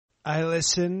I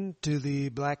listen to the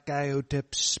Black Guy Who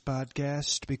Tips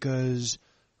podcast because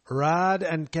Rod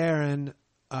and Karen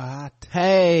are hot.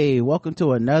 Hey, welcome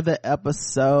to another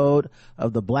episode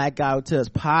of the Black Guy Who Tips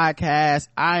podcast.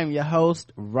 I am your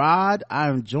host, Rod. I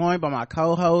am joined by my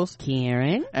co-host,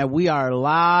 Karen. And we are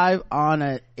live on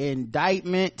an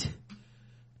indictment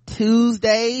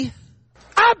Tuesday.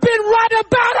 I've been right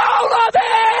about all of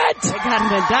it! We got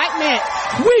an indictment.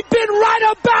 We've been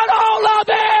right about all of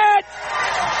it!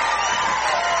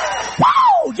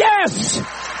 Woo! Yes!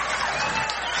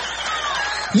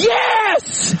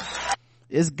 Yes!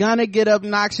 It's gonna get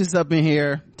obnoxious up in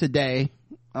here today.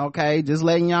 Okay, just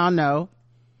letting y'all know.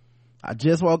 I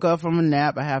just woke up from a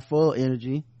nap. I have full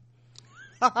energy.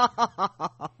 I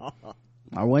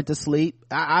went to sleep.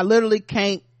 I literally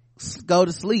can't go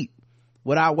to sleep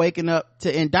without waking up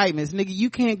to indictments. Nigga, you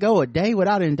can't go a day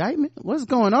without an indictment? What's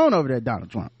going on over there,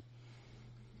 Donald Trump?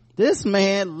 This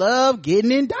man love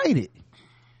getting indicted.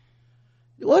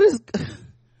 What is...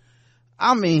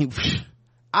 I mean,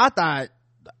 I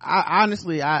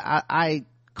honestly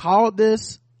called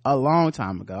this a long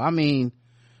time ago. I mean,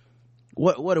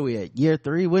 what are we at? Year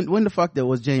 3? When the fuck that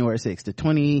was January 6th? The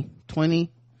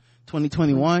 2020?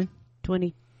 2021?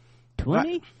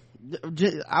 2020?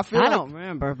 I feel I don't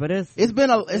remember, but it's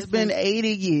been 80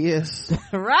 years.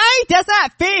 Right? That's how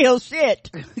it feels. Shit.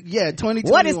 Yeah,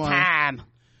 2021. What is time?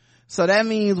 So that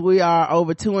means we are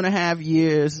over 2.5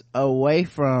 years away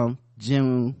from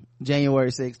January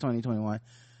 6th, 2021.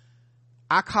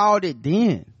 I called it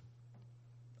then.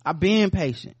 I've been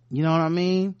patient. You know what I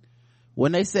mean?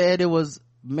 When they said it was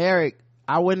Merrick,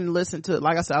 I wouldn't listen to,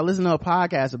 like I said, I listened to a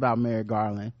podcast about Merrick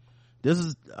Garland. This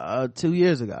is 2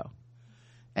 years ago.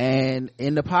 And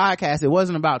in the podcast, it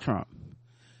wasn't about Trump.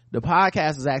 The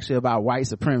podcast was actually about white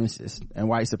supremacists and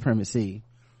white supremacy.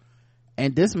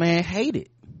 And this man hated.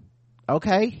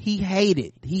 Okay? He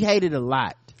hated a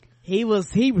lot. He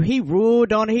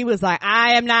ruled on it. He was like,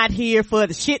 I am not here for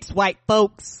the shits, white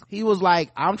folks. He was like,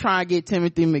 I'm trying to get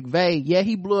Timothy McVeigh. Yeah,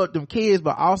 he blew up them kids,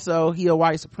 but also he a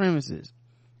white supremacist.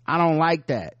 I don't like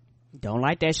that. Don't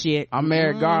like that shit. I'm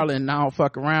Merrick Garland and I don't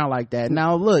fuck around like that.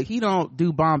 Now look, he don't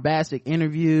do bombastic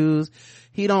interviews.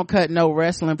 He don't cut no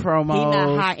wrestling promos. He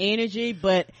not high energy,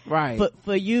 but right.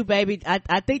 For you, baby,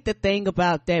 I think the thing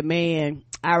about that man,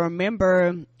 I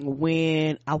remember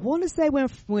when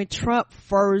Trump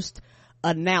first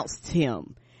announced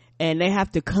him, and they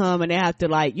have to come and they have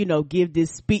to give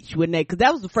this speech cause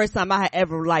that was the first time I had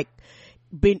ever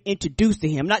been introduced to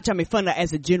him. Not trying to be funny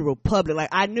as a general public. Like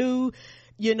I knew,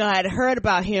 I had heard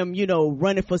about him,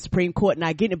 running for Supreme Court and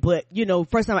I get it, but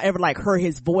first time I ever heard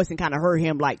his voice and kind of heard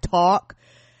him talk.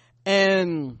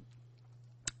 And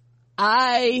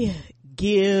I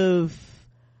give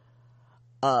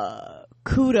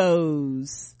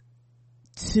kudos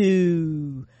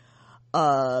to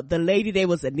the lady that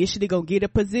was initially gonna get a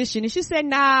position, and she said,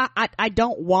 nah, I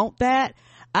don't want that.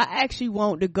 I actually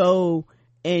want to go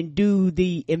and do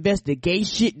the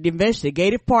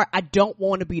investigative part. I don't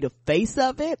want to be the face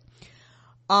of it.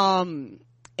 And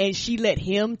she let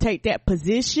him take that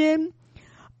position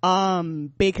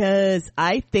because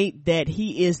I think that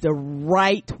he is the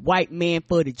right white man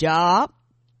for the job.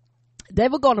 They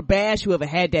were gonna bash whoever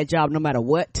had that job no matter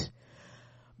what,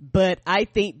 but I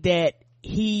think that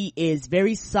he is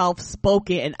very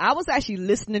soft-spoken, and I was actually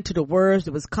listening to the words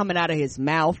that was coming out of his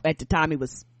mouth at the time he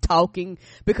was talking,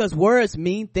 because words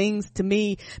mean things to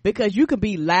me, because you can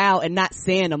be loud and not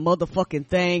saying a motherfucking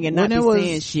thing and not be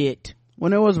saying shit.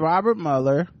 When it was Robert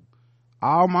Mueller,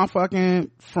 all my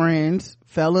fucking friends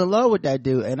fell in love with that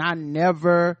dude, and I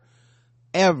never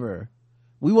ever,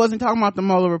 we wasn't talking about the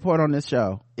Mueller report on this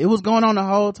show. It was going on the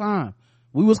whole time.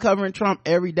 We was covering Trump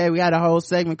every day. We had a whole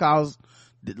segment called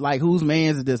whose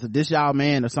man is this y'all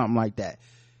man or something like that.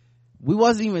 We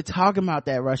wasn't even talking about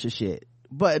that Russia shit,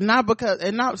 but not because,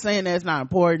 and not saying that it's not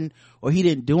important or he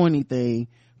didn't do anything,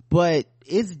 but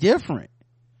it's different.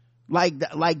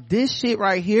 Like this shit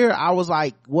right here, I was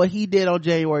like, what he did on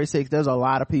January 6th, there's a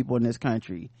lot of people in this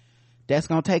country that's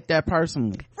gonna take that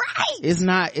personally. Right. It's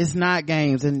not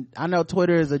games. And I know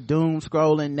Twitter is a doom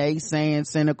scrolling, naysaying,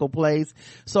 cynical place.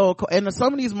 So, and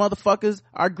some of these motherfuckers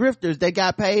are grifters. They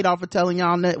got paid off of telling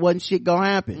y'all that wasn't shit gonna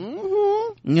happen.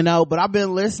 Mm-hmm. But I've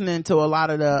been listening to a lot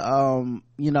of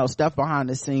the, stuff behind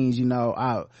the scenes,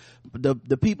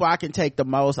 the people I can take the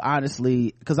most,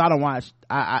 honestly, cause I don't watch,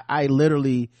 I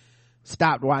literally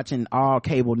stopped watching all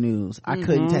cable news. I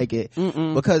couldn't take it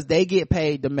because they get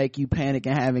paid to make you panic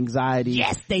and have anxiety.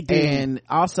 Yes, they do. And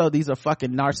also these are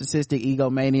fucking narcissistic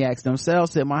egomaniacs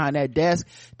themselves sitting behind that desk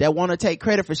that want to take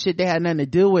credit for shit they had nothing to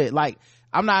do with. Like,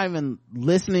 I'm not even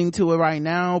listening to it right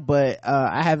now, but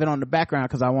I have it on the background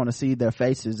because I want to see their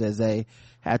faces as they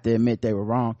have to admit they were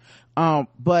wrong.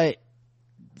 But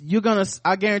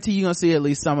I guarantee you're gonna see at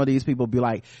least some of these people be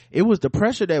like, it was the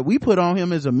pressure that we put on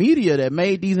him as a media that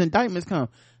made these indictments come.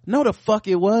 No, the fuck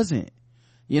it wasn't.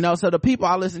 So the people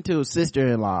I listen to is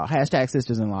Sister-in-Law,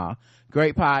 #Sisters-in-Law.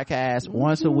 Great podcast,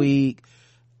 once a week.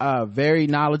 Very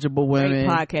knowledgeable women. Great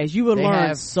podcast. You will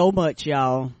learn so much,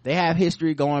 y'all. They have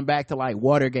history going back to like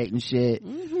Watergate and shit.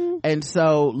 And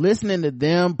so listening to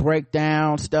them break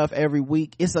down stuff every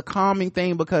week, it's a calming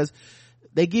thing because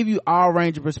they give you all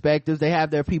range of perspectives. They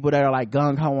have their people that are like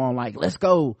gung-ho on like, let's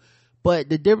go. But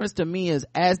the difference to me is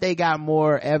as they got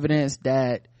more evidence,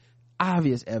 that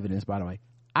obvious evidence, by the way,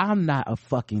 I'm not a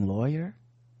fucking lawyer.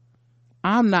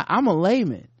 I'm a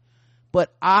layman.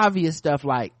 But obvious stuff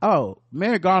like, oh,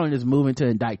 Merrick Garland is moving to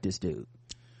indict this dude.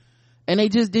 And they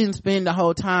just didn't spend the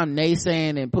whole time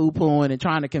naysaying and poo-pooing and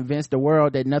trying to convince the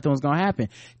world that nothing was gonna happen.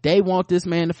 They want this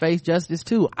man to face justice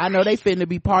too. I know they finna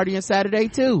be partying Saturday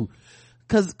too.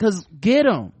 Cause get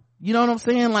them. You know what I'm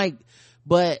saying? Like,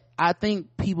 but I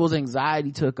think people's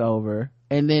anxiety took over.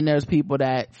 And then there's people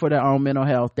that, for their own mental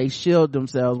health, they shield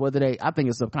themselves, I think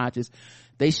it's subconscious,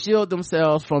 they shield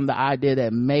themselves from the idea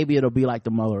that maybe it'll be like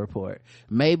the Mueller report.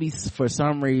 Maybe for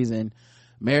some reason,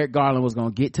 Merrick Garland was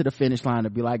gonna get to the finish line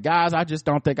and be like, guys, I just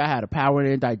don't think I had the power to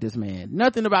indict this man.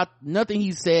 Nothing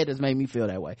he said has made me feel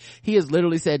that way. He has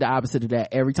literally said the opposite of that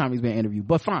every time he's been interviewed.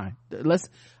 But fine.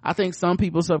 I think some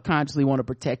people subconsciously want to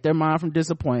protect their mind from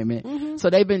disappointment. So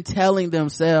they've been telling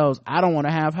themselves, I don't want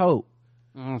to have hope.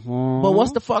 But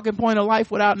what's the fucking point of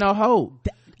life without no hope?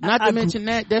 Not to mention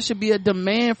that there should be a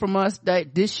demand from us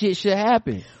that this shit should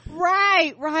happen.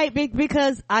 Right.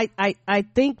 Because I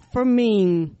think for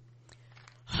me,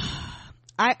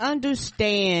 I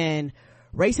understand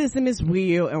racism is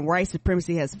real and white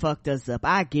supremacy has fucked us up.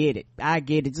 I get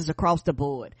it just across the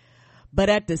board. But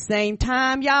at the same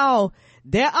time, y'all,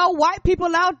 there are white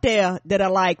people out there that are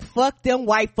like, fuck them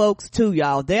white folks too,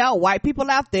 y'all. There are white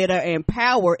people out there that are in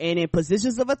power and in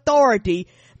positions of authority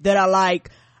that are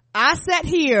like, I sat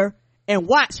here and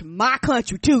watched my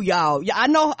country too, y'all. Yeah, I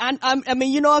know, I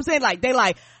mean, you know what I'm saying? Like, they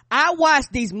like, I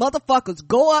watched these motherfuckers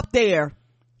go up there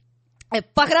and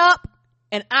fuck it up,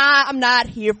 and I'm not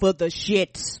here for the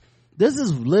shits. This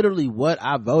is literally what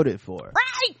I voted for.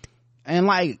 Right. And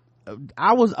like,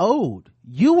 I was old.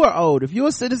 You were old. If you're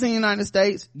a citizen of the United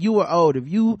States, you were old. If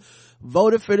you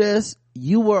voted for this,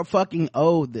 you were fucking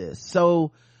owed this.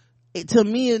 So to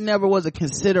me, it never was a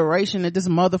consideration that this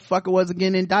motherfucker wasn't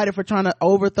getting indicted for trying to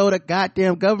overthrow the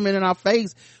goddamn government in our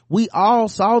face. We all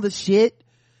saw the shit.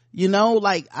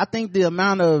 Like, I think the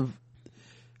amount of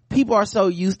people are so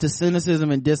used to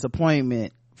cynicism and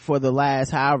disappointment for the last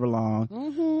however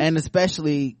long, and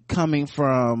especially coming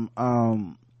from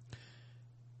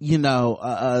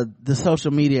the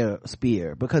social media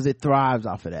sphere, because it thrives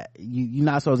off of that. You're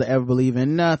not supposed to ever believe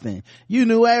in nothing. You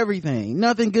knew everything.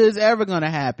 Nothing good is ever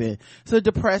gonna happen. It's a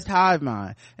depressed hive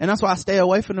mind. And that's why I stay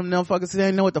away from them motherfuckers, because they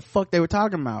didn't know what the fuck they were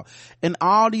talking about. And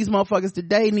all these motherfuckers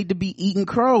today need to be eating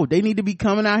crow. They need to be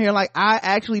coming out here like, I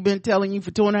actually been telling you for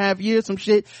 2.5 years some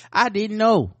shit I didn't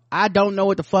know. I don't know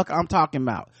what the fuck I'm talking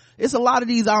about. It's a lot of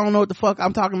these I don't know what the fuck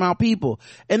I'm talking about people.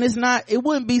 And it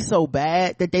wouldn't be so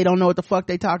bad that they don't know what the fuck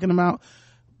they talking about.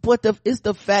 But it's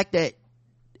the fact that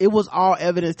it was all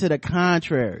evidence to the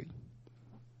contrary.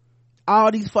 All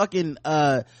these fucking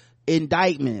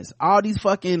indictments, all these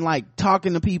fucking like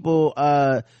talking to people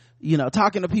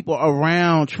talking to people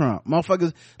around Trump.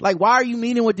 Motherfuckers, like, why are you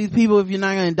meeting with these people if you're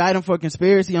not gonna indict them for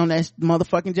conspiracy on that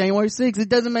motherfucking January 6th? It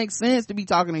doesn't make sense to be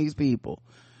talking to these people.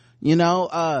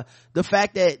 The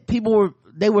fact that people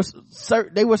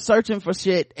were searching for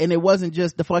shit and it wasn't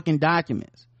just the fucking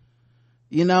documents.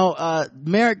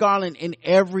 Merrick Garland, in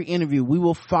every interview, we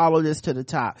will follow this to the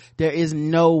top. There is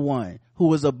no one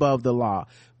who is above the law.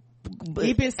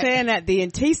 He's been saying that.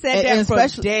 He said that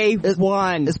from day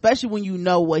one. Especially when you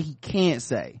know what he can't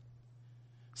say.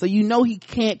 So he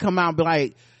can't come out and be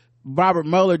like Robert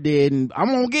Mueller did, and I'm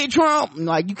gonna get Trump.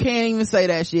 Like, you can't even say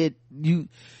that shit.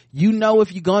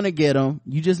 If you're gonna get him,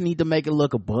 you just need to make it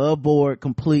look above board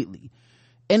completely.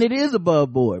 And it is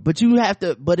above board, but you have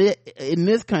to, in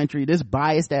this country, this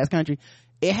biased ass country,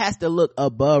 it has to look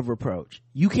above reproach.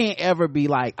 You can't ever be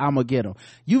like, I'm gonna get him.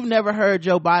 You've never heard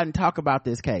Joe Biden talk about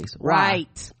this case.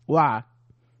 Right. Why?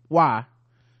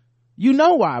 You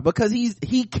know why? Because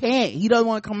he can't. He doesn't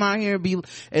want to come out here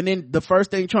and then the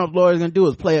first thing Trump's lawyer is gonna do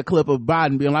is play a clip of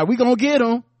Biden being like, we gonna get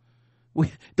him.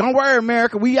 Don't worry,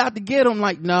 America, we out to get him.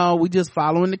 Like, no, we just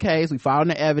following the case. We following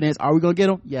the evidence. Are we gonna get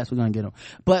him? Yes, we're gonna get him.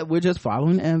 But we're just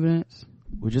following the evidence.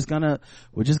 we're just gonna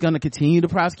continue to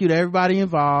prosecute everybody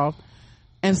involved.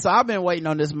 And so I've been waiting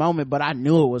on this moment, but I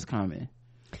knew it was coming.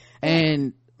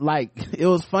 And like, it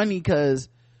was funny because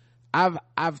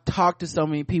I've talked to so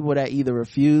many people that either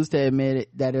refuse to admit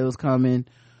it, that it was coming,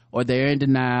 or they're in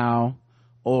denial,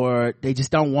 or they just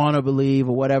don't want to believe,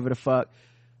 or whatever the fuck.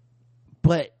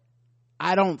 But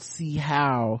I don't see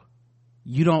how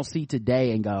you don't see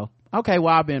today and go, okay,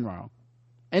 well, I've been wrong,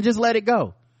 and just let it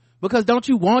go. Because don't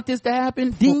you want this to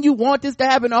happen? Didn't you want this to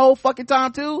happen the whole fucking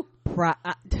time too?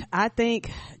 I think,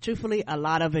 truthfully, a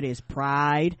lot of it is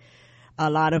pride, a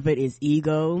lot of it is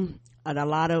ego, and a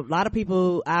lot of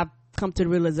people, I've come to the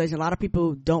realization, a lot of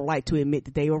people don't like to admit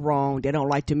that they were wrong. They don't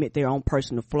like to admit their own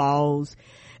personal flaws.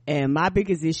 And my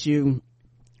biggest issue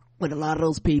with a lot of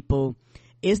those people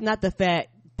is not the fact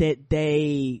that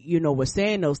they, were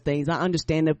saying those things. I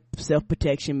understand the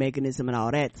self-protection mechanism and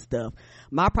all that stuff.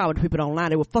 My problem with people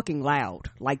online, they were fucking loud.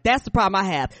 Like, that's the problem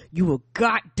I have. You were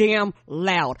goddamn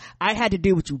loud. I had to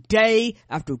deal with you day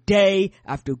after day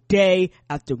after day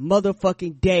after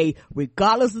motherfucking day,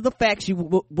 regardless of the facts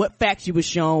what facts you were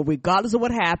shown, regardless of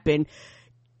what happened.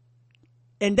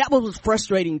 And that was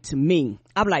frustrating to me.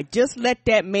 I'm like, just let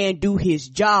that man do his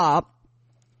job.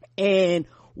 And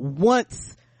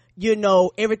once,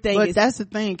 everything but that's the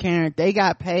thing, Karen. They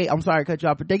got paid. I'm sorry to cut you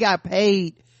off, but they got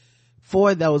paid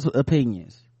for those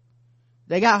opinions.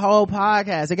 They got whole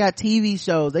podcasts. They got TV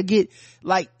shows. They get,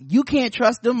 like, you can't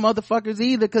trust them motherfuckers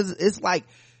either, because it's like,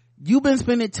 you've been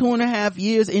spending 2.5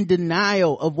 years in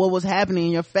denial of what was happening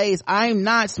in your face. I'm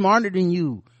not smarter than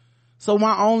you. So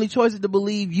my only choice is to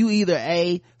believe you either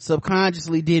A,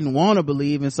 subconsciously didn't want to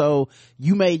believe, and so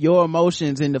you made your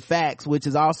emotions into facts, which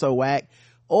is also whack,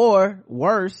 or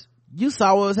worse, you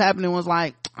saw what was happening and was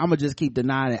like, I'm gonna just keep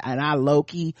denying it, and I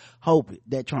low-key hope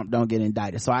that Trump don't get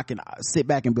indicted so I can sit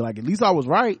back and be like, at least I was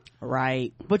right.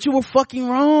 Right. But you were fucking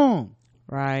wrong.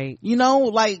 Right.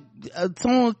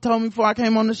 Someone told me before I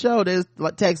came on the show, they was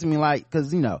like texting me, like,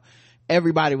 because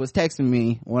everybody was texting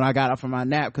me when I got up from my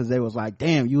nap, because they was like,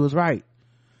 damn, you was right.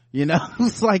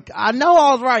 It's like, I know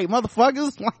I was right,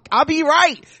 motherfuckers. Like, I'll be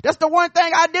right. That's the one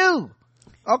thing I do.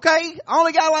 Okay? I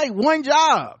only got like one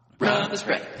job. Rob is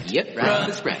right. Yep, Rob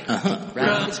is right.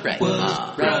 Rob is right.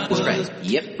 Rob is right.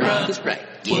 Yep, Rob is right.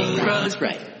 Yeah, Rob is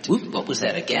right. Whoop, what was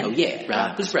that again? Oh yeah,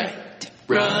 Rob was right.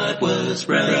 Rob was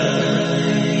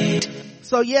right.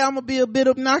 So yeah, I'm gonna be a bit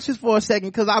obnoxious for a second,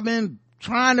 because I've been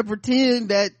trying to pretend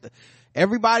that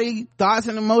everybody thoughts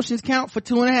and emotions count for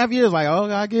 2.5 years. Like, oh,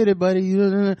 I get it,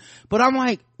 buddy. But I'm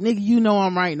like, nigga,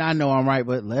 I'm right and I know I'm right,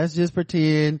 but let's just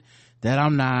pretend that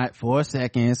I'm not for a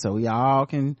second so we all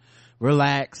can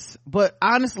relax. But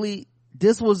honestly,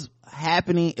 this was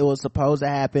happening. It was supposed to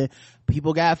happen.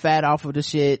 People got fat off of the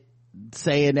shit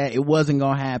saying that it wasn't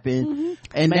gonna happen. Mm-hmm.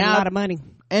 And made now a lot of money.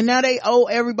 And now they owe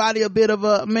everybody a bit of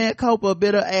a mea culpa, a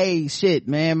bit of, hey, shit,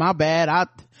 man, my bad.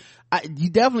 You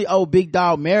definitely owe Big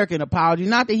Dog Merrick an apology.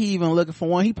 Not that he even looking for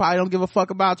one. He probably don't give a fuck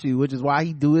about you, which is why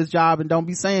he do his job and don't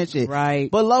be saying shit. Right.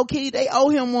 But low key, they owe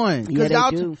him one. Yeah,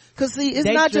 they do. Cause see, it's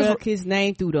they not just his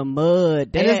name through the mud.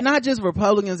 And it's not just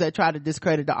Republicans that try to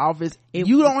discredit the office.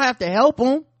 You don't have to help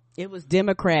them. It was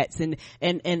Democrats, and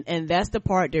that's the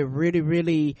part that really,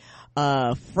 really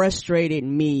frustrated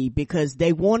me, because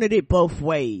they wanted it both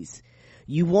ways.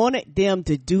 You wanted them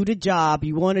to do the job.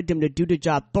 You wanted them to do the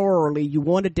job thoroughly. You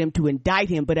wanted them to indict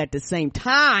him, but at the same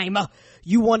time,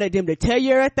 you wanted them to tell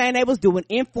you everything they was doing,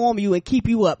 inform you, and keep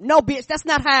you up. No, bitch, that's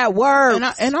not how it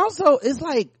works. And also, it's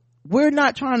like, we're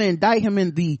not trying to indict him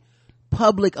in the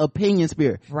public opinion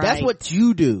spirit. Right. That's what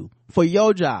you do for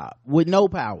your job with no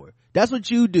power. That's what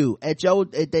you do at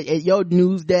your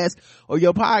news desk or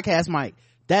your podcast mic.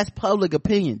 That's public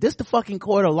opinion. This the fucking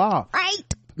court of law.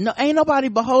 Right. No, ain't nobody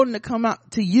beholden to come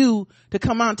out to you to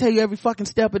come out and tell you every fucking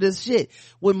step of this shit.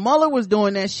 When Mueller was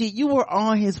doing that shit, you were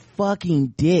on his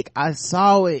fucking dick. I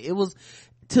saw it. It was,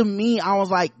 to me, I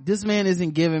was like, this man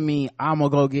isn't giving me, I'm gonna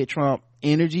go get Trump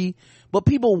energy. But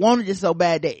people wanted it so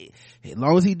bad that as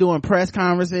long as he doing press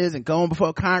conferences and going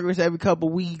before Congress every couple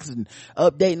of weeks and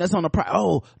updating us on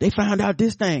oh, they found out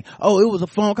this thing. Oh, it was a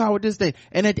phone call with this thing.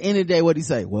 And at the end of the day, what'd he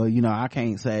say? Well, I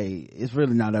can't say, it's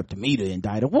really not up to me to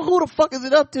indict him. Well, who the fuck is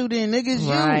it up to then, nigga? It's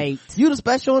right. You the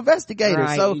special investigator.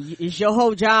 Right. So it's your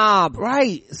whole job.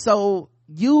 Right. So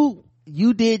you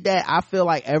did that. I feel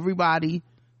like everybody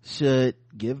should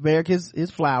give Merrick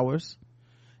his flowers.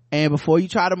 And before you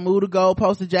try to move the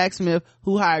goalpost to Jack Smith,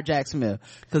 who hired Jack Smith?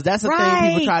 Because that's the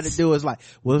thing people try to do is like,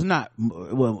 well, it's not,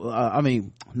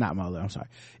 not Mueller, I'm sorry.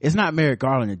 It's not Merrick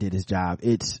Garland that did his job.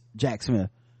 It's Jack Smith.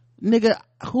 Nigga,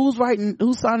 who's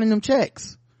signing them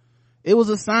checks? It was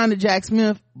assigned to Jack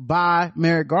Smith by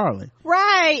Merrick Garland.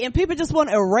 Right. okay, and people just want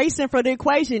to erase him from the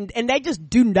equation, and they just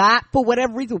do not, for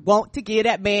whatever reason, want to give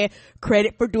that man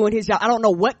credit for doing his job. I don't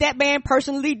know what that man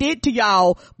personally did to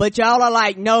y'all, but y'all are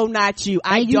like, no, not you.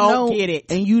 I don't get it.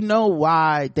 And you know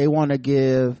why they want to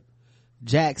give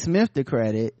Jack Smith the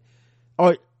credit,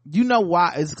 or you know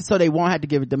why, it's so they won't have to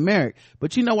give it to Merrick.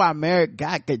 But you know why Merrick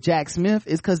got Jack Smith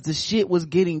is because the shit was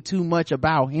getting too much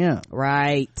about him.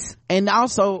 Right. And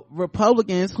also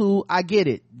Republicans who, I get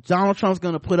it, Donald Trump's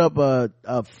gonna put up a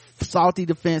salty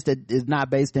defense that is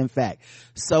not based in fact.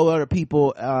 So are the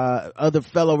people, other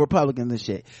fellow Republicans and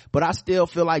shit. But I still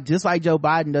feel like, just like Joe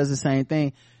Biden does the same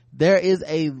thing, there is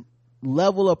a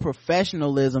level of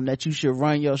professionalism that you should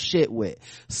run your shit with,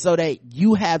 so that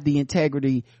you have the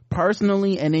integrity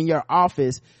personally and in your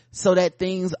office, so that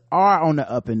things are on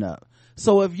the up and up.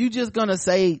 So if you just gonna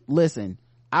say, listen,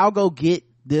 I'll go get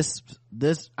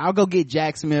I'll go get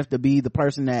Jack Smith to be the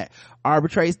person that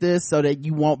arbitrates this, so that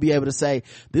you won't be able to say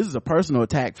this is a personal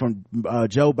attack from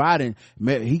Joe Biden.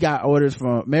 Merrick Garland got orders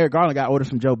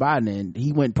from Joe Biden and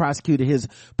he went and prosecuted his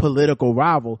political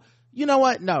rival. You know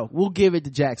what? No, we'll give it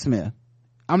to Jack Smith.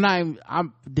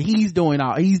 He's doing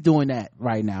that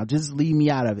right now. Just leave me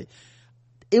out of it.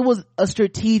 It was a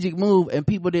strategic move and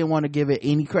people didn't want to give it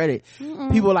any credit.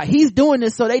 People were like, he's doing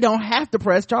this so they don't have to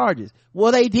press charges.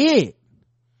 Well, they did.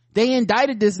 They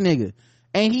indicted this nigga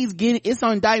and it's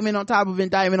indictment on top of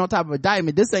indictment on top of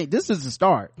indictment. This is the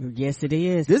start. Yes, it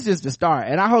is. This is the start.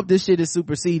 And I hope this shit is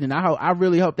superseding. I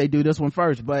really hope they do this one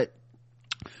first, but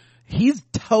he's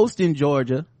toasting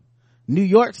Georgia. New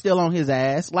York's still on his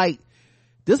ass. Like,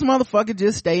 this motherfucker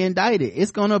just stay indicted.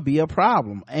 It's gonna be a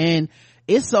problem. And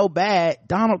it's so bad,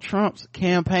 Donald Trump's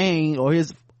campaign or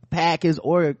his PAC, his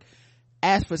org,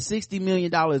 asked for $60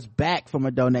 million back from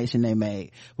a donation they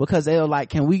made, because they were like,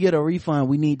 can we get a refund?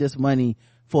 We need this money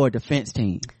for a defense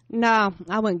team. No,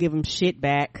 I wouldn't give him shit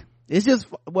back. It's just,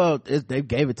 they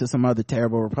gave it to some other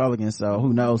terrible Republicans, so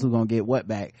who knows who's gonna get what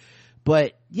back.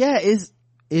 But yeah,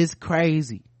 it's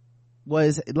crazy.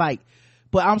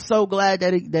 But I'm so glad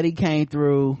that he came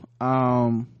through.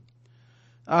 I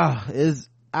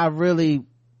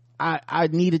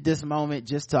needed this moment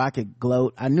just so I could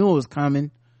gloat. I knew it was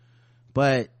coming,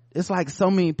 but it's like so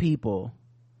many people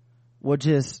were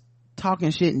just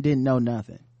talking shit and didn't know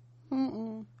nothing.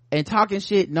 And talking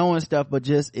shit, knowing stuff, but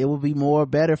just, it would be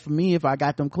better for me if I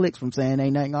got them clicks from saying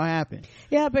ain't nothing gonna happen.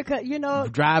 Yeah, because,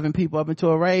 driving people up into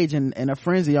a rage and a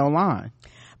frenzy online.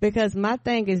 Because my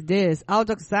thing is this, all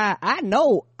jokes aside, I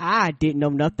know I didn't know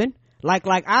nothing. Like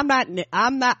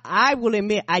I will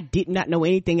admit I did not know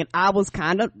anything, and I was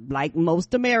kind of like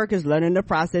most Americans, learning the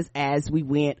process as we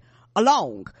went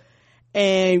along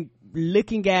and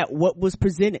looking at what was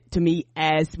presented to me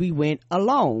as we went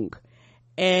along.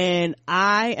 And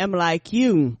I am like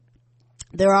you.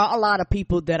 There are a lot of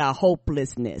people that are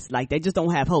hopelessness. Like, they just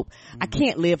don't have hope. I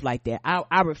can't live like that.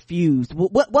 I refuse.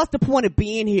 What's the point of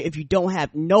being here if you don't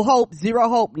have no hope, zero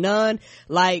hope, none?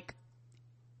 Like,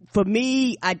 for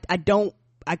me, I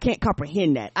can't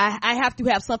comprehend that. I have to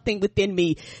have something within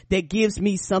me that gives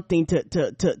me something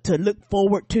to look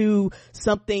forward to,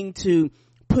 something to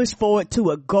push forward to,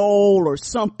 a goal or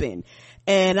something.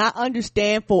 And I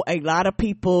understand for a lot of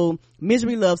people,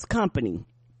 misery loves company.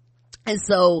 And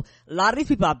so a lot of these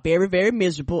people are very, very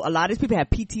miserable. A lot of these people have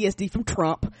PTSD from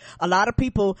Trump. A lot of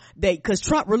people, cause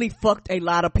Trump really fucked a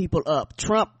lot of people up.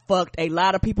 Trump fucked a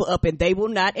lot of people up, and they will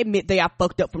not admit they are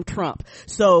fucked up from Trump.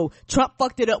 So Trump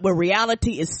fucked it up where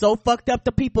reality is so fucked up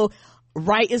to people.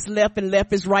 Right is left and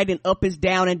left is right and up is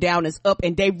down and down is up,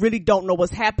 and they really don't know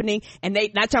what's happening. And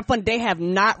not trying fun, they have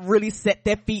not really set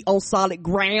their feet on solid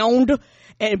ground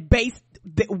and based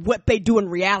what they do in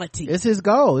reality. It's his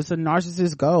goal. It's a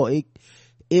narcissist goal.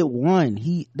 It won.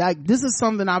 This is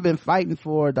something I've been fighting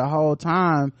for the whole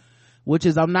time, which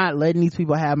is I'm not letting these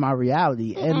people have my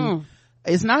reality. And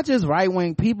it's not just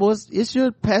right-wing people, it's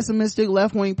your pessimistic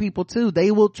left-wing people too. They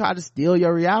will try to steal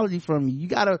your reality from you. You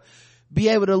gotta be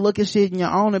able to look at shit in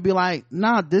your own and be like,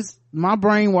 nah, my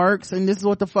brain works and this is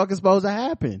what the fuck is supposed to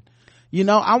happen.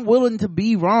 I'm willing to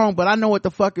be wrong, but I know what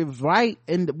the fuck is right,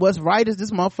 and what's right is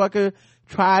this motherfucker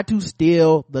tried to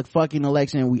steal the fucking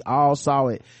election, and we all saw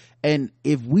it. And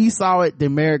if we saw it,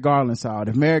 then Merrick Garland saw it.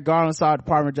 If Merrick Garland saw it,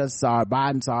 Department of Justice saw it,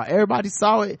 Biden saw it, everybody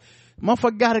saw it.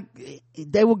 Motherfucker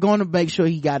they were going to make sure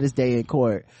he got his day in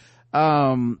court.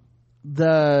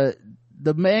 The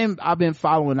man I've been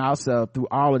following also through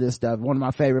all of this stuff, one of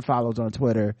my favorite follows on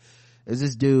Twitter is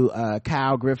this dude,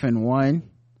 Kyle Griffin 1.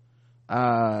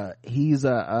 He's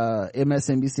a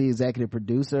MSNBC executive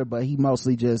producer, but he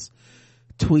mostly just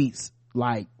tweets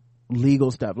like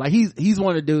legal stuff. Like he's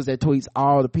one of the dudes that tweets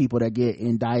all the people that get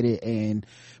indicted and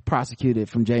prosecuted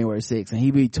from January 6th, and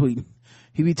he be tweeting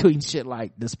shit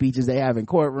like the speeches they have in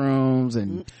courtrooms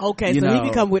and okay, so he be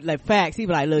coming with like facts. He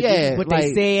be like, look, this is what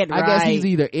they said. I guess he's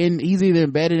either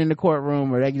embedded in the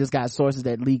courtroom, or they just got sources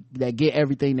that get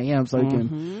everything to him, so he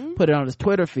can put it on his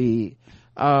Twitter feed.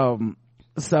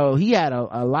 So he had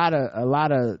a lot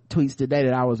of tweets today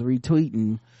that I was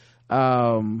retweeting.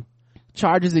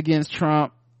 Charges against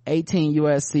Trump, 18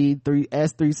 USC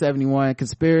S371,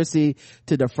 conspiracy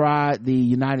to defraud the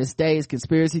United States,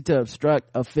 conspiracy to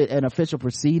obstruct an official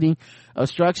proceeding,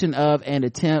 obstruction of an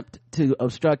attempt to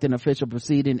obstruct an official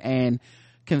proceeding, and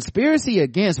conspiracy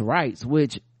against rights,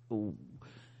 which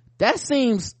that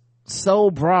seems so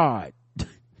broad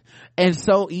and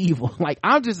so evil. Like,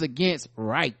 I'm just against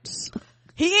rights.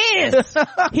 He is.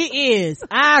 He is.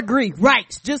 I agree.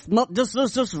 Rights. Just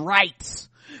rights.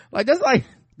 Like, that's like,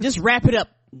 just wrap it up.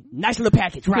 Nice little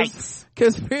package. Rights.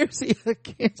 Conspiracy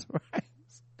against rights.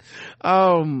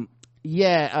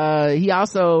 He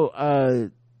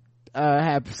also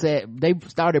have said they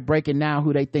started breaking down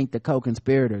who they think the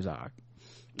co-conspirators are.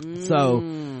 So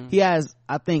he has,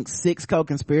 I think, 6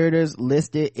 co-conspirators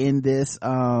listed in this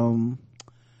charge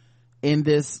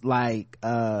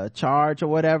or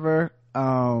whatever.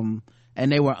 And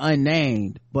they were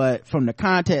unnamed, but from the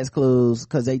context clues,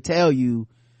 because they tell you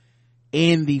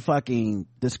in the fucking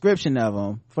description of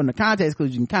them, from the context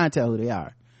clues, you can kind of tell who they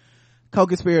are.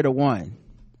 Co-conspirator 1,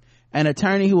 an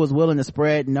attorney who was willing to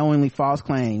spread knowingly false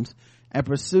claims and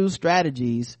pursue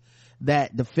strategies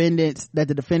that the defendant's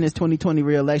 2020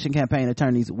 re-election campaign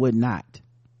attorneys would not.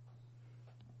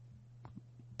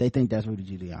 They think that's Rudy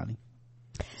Giuliani.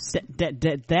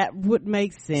 That would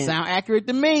make sense. Sound accurate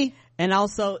to me. And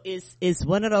also it's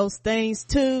one of those things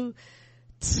too,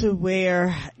 to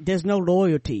where there's no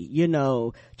loyalty.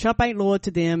 Trump ain't loyal to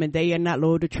them, and they are not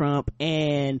loyal to Trump.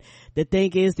 And the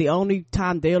thing is, the only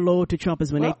time they're loyal to Trump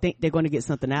is when they think they're going to get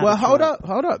something out of Trump.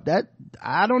 Hold up. That,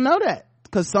 I don't know that,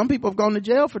 because some people have gone to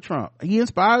jail for Trump. He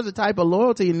inspires a type of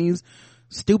loyalty in these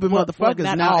stupid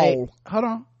motherfuckers. Hold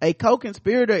on. A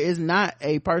co-conspirator is not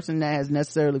a person that has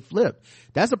necessarily flipped.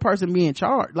 That's a person being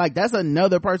charged. Like, that's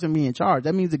another person being charged.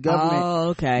 That means the government. Oh,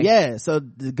 okay. Yeah. So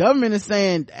the government is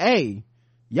saying, hey,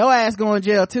 your ass going to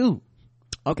jail too.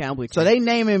 Okay, I'm with you. So they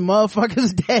naming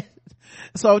motherfuckers dead.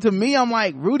 So to me, I'm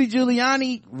like, Rudy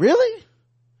Giuliani, really?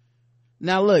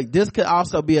 Now look, this could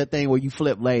also be a thing where you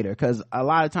flip later, because a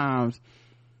lot of times,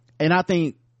 and I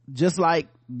think just like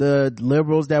the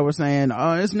liberals that were saying,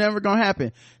 oh, it's never gonna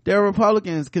happen, there are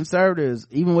Republicans, conservatives,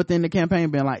 even within the campaign,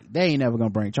 being like, they ain't never gonna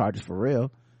bring charges for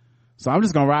real, so I'm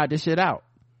just gonna ride this shit out.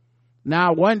 Now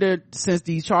I wonder, since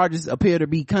these charges appear to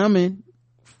be coming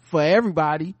for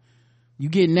everybody, you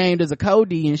get named as a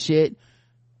Cody and shit,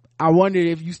 I wondered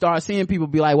if you start seeing people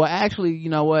be like, well, actually, you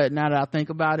know what, now that I think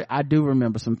about it, I do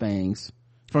remember some things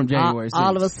from January 6th.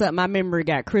 All of a sudden my memory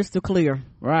got crystal clear.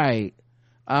 Right.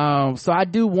 So I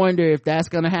do wonder if that's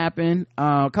gonna happen.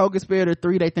 Co-conspirator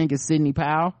 3, they think, is Sidney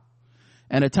Powell,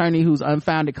 an attorney whose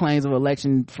unfounded claims of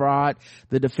election fraud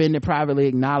the defendant privately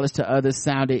acknowledged to others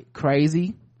sounded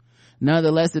crazy.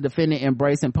 Nonetheless, the defendant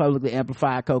embraced and publicly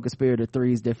amplified co-conspirator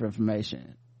 3's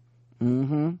disinformation.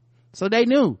 So they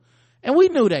knew, and we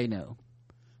knew they knew.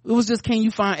 It was just, can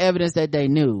you find evidence that they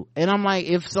knew? And I'm like,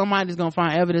 if somebody's gonna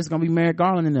find evidence, it's gonna be Merrick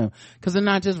Garland and them, because they're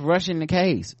not just rushing the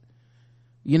case.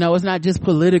 It's not just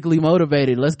politically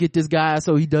motivated. Let's get this guy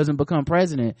so he doesn't become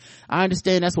president. I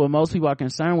understand that's what most people are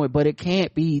concerned with, but it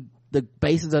can't be the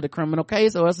basis of the criminal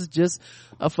case, or else it's just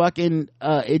a fucking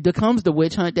it becomes the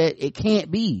witch hunt that it can't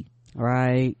be.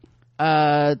 Right.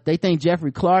 They think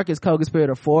Jeffrey Clark is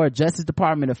co-conspirator 4, a Justice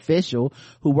Department official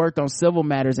who worked on civil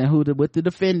matters and who, with the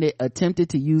defendant, attempted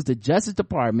to use the Justice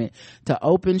Department to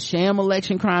open sham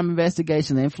election crime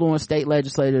investigations and influence state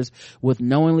legislators with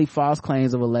knowingly false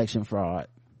claims of election fraud.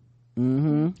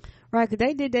 Right, because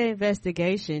they did that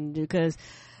investigation, because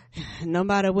no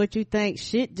matter what you think,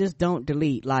 shit just don't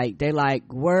delete. Like, they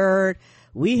like, word,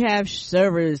 we have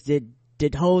servers that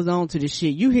holds on to the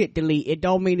shit. You hit delete, it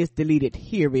don't mean it's deleted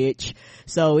here, bitch.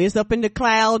 So it's up in the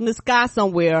cloud in the sky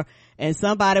somewhere, and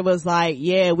somebody was like,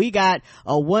 yeah, we got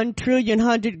a 1 trillion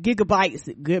 100 gigabytes.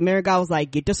 Good Merrick was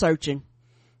like, get to searching.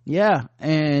 Yeah.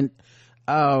 And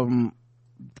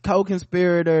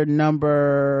co-conspirator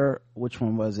number, which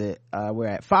one was it? We're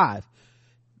at 5.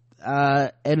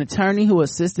 An attorney who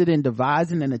assisted in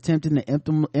devising and attempting to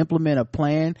implement a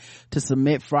plan to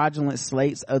submit fraudulent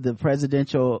slates of the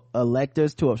presidential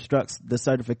electors to obstruct the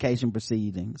certification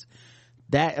proceedings.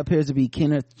 That appears to be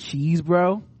Kenneth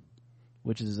Chesebro,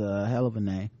 which is a hell of a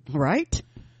name. Right?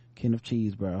 Kenneth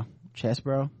Chesebro.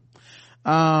 Chesebro.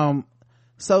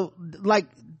 So like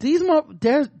they've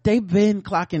been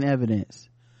clocking evidence.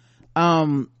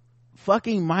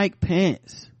 Fucking Mike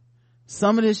Pence,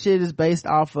 some of this shit is based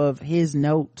off of his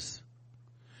notes.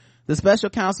 The special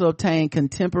counsel obtained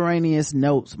contemporaneous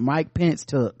notes Mike Pence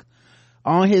took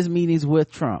on his meetings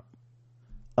with Trump,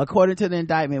 according to the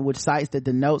indictment, which cites that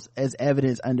the notes as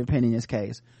evidence underpinning this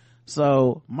case.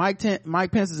 So Mike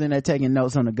Pence is in there taking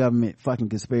notes on a government fucking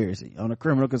conspiracy, on a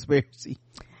criminal conspiracy.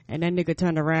 And that nigga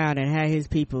turned around and had his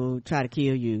people try to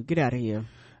kill you. Get out of here.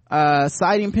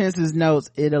 Citing Pence's notes,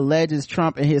 it alleges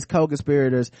Trump and his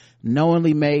co-conspirators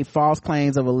knowingly made false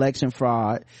claims of election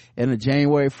fraud in a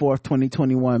January 4th,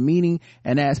 2021 meeting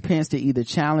and asked Pence to either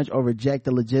challenge or reject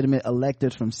the legitimate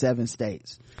electors from 7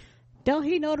 states. Don't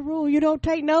he know the rule? You don't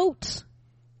take notes.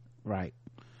 Right.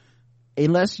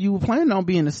 Unless you plan on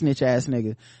being a snitch ass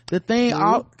nigga.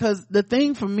 Cause the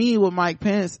thing for me with Mike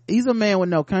Pence, he's a man with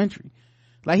no country.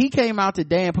 Like, he came out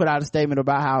today and put out a statement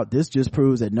about how this just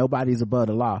proves that nobody's above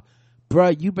the law.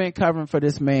 Bruh, you've been covering for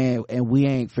this man and we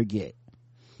ain't forget.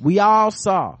 We all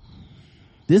saw.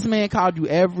 This man called you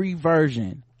every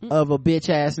version of a bitch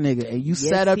ass nigga, and you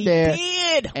sat up there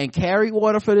and carried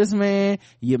water for this man,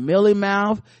 you millie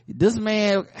mouth. This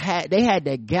man they had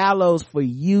that gallows for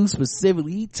you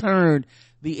specifically. He turned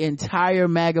the entire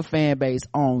MAGA fan base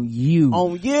on you.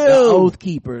 The Oath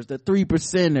Keepers, the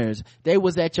 3%ers. They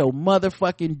was at your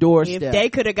motherfucking doorstep. If they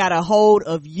could have got a hold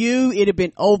of you, it'd have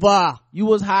been over. You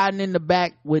was hiding in the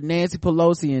back with Nancy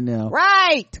Pelosi and them.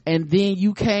 Right. And then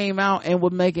you came out and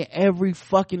were making every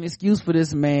fucking excuse for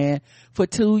this man for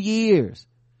 2 years.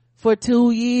 For 2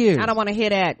 years. I don't want to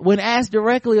hear that. When asked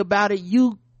directly about it,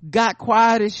 you got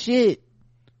quiet as shit.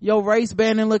 Yo, race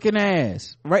banning looking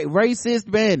ass. Racist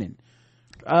banning.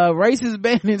 Racist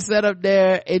Bannon sat up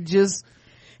there and just,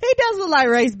 he does look like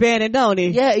Race Bannon, don't he?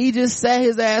 Yeah, he just sat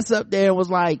his ass up there and was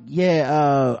like,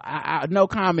 no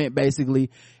comment.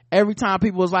 Basically, every time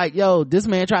people was like, yo, this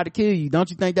man tried to kill you, don't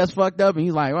you think that's fucked up? And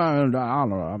he's like, well, I don't know,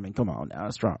 I mean, come on now,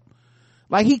 it's Trump.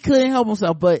 Like, he couldn't help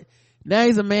himself. But now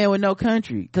he's a man with no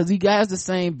country, because he has the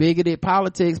same bigoted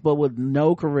politics but with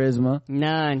no charisma,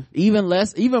 none, even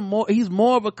more. He's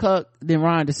more of a cuck than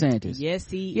Ron DeSantis. Yes,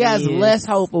 he has less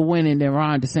hope of winning than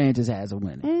Ron DeSantis has of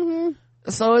winning.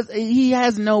 So he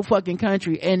has no fucking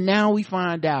country. And now we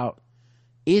find out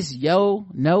it's your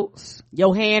notes,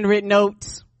 your handwritten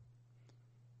notes.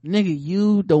 Nigga,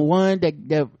 you the one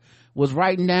that was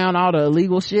writing down all the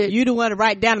illegal shit. You the one to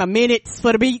write down the minutes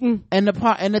for the meeting. And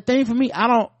the thing for me,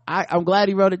 I'm glad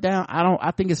he wrote it down.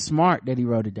 I think it's smart that he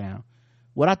wrote it down.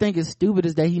 What I think is stupid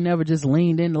is that he never just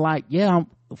leaned into like,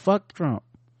 fuck Trump.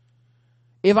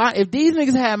 If these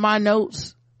niggas had my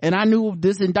notes and I knew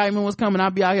this indictment was coming,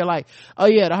 I'd be out here like, oh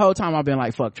yeah, the whole time I've been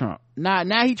like, fuck Trump. Now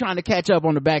he trying to catch up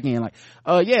on the back end like,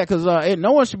 cause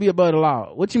no one should be above the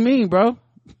law. What you mean, bro?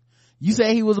 You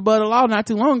said he was above the law not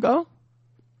too long ago.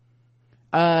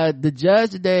 The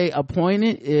judge today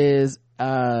appointed is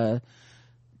Tanya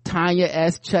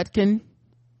S. Chutkan.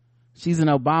 She's an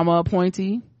Obama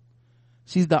appointee.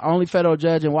 She's the only federal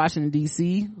judge in Washington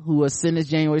D.C. who has sentenced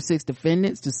January 6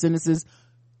 defendants to sentences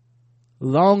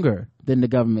longer than the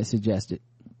government suggested.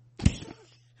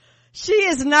 She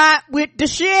is not with the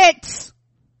shits.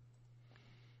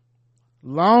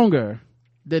 Longer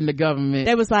than the government.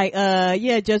 They was like,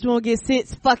 judge won't get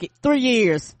 6, fuck it, 3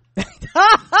 years. She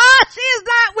is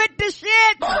not with the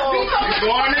shit.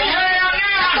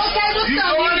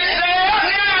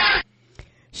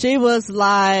 She was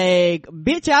like,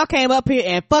 bitch, y'all came up here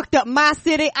and fucked up my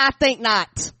city. I think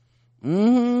not.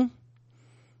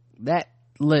 That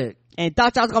look. And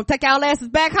thought y'all was gonna take y'all asses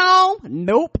back home?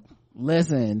 Nope.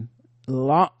 Listen,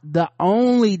 the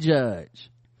only judge.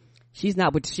 She's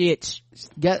not with the shit.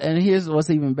 And here's what's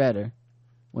even better.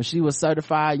 When she was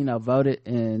certified, voted,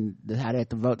 and how they had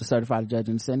to vote to certify the judge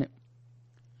in the Senate,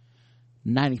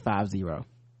 95-0.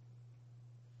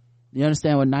 You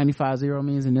understand what 95-0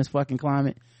 means in this fucking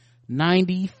climate?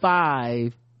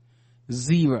 95-0.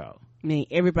 I mean,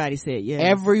 everybody said yes.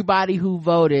 Everybody who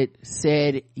voted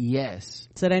said yes.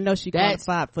 So they know she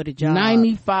qualified for the job.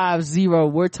 95-0.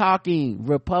 We're talking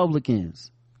Republicans.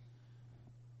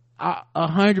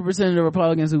 100% of the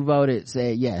Republicans who voted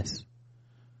said yes.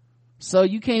 So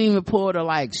you can't even pull the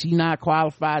like, she not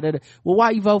qualified. Well, why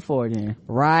you vote for her then?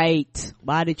 Right.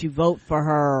 Why did you vote for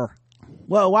her?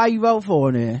 Well, why you vote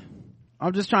for her then?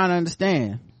 I'm just trying to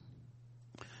understand.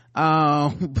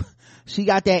 She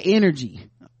got that energy.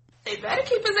 They better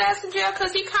keep his ass in jail,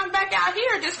 because he come back out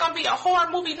here, this gonna be a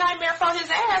horror movie nightmare for his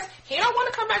ass. He don't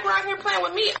want to come back around here playing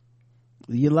with me.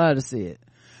 You love to see it.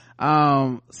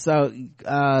 So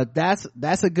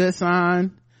that's a good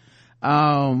sign.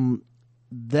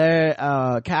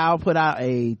 Kyle put out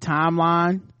a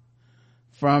timeline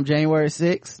from January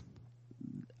 6th.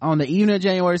 On the evening of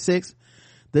January 6th,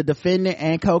 the defendant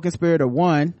and co-conspirator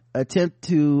 1 attempt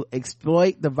to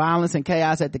exploit the violence and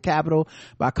chaos at the Capitol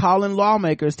by calling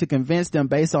lawmakers to convince them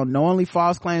based on knowingly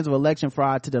false claims of election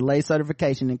fraud to delay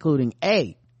certification, including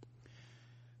A,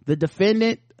 the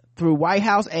defendant through White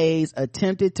House aides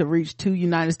attempted to reach 2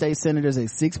 United States senators at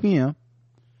 6 p.m.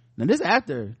 Now this is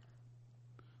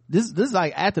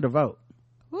like after the vote.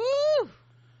 Woo!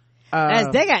 As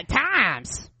they got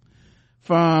times.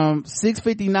 From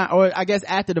 6:59, or I guess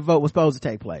after the vote was supposed to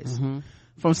take place.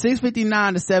 From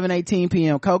 6:59 to 7:18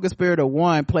 p.m., co-conspirator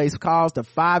 1 placed calls to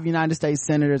 5 United States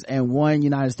senators and 1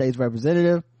 United States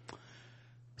representative.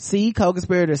 C,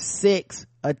 co-conspirator 6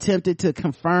 attempted to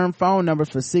confirm phone numbers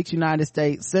for 6 United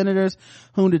States senators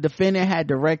whom the defendant had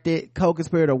directed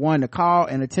co-conspirator 1 to call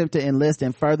and attempt to enlist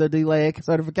in further delay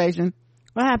certification.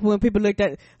 What happened when people looked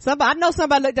at somebody? I know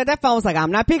somebody looked at that phone and was like,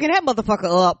 I'm not picking that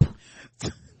motherfucker up.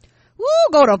 Woo,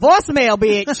 go to voicemail,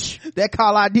 bitch. That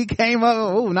call ID came up.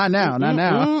 Oh, not now.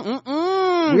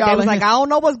 They was like, I don't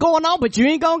know what's going on, but you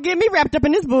ain't gonna get me wrapped up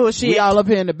in this bullshit. We all up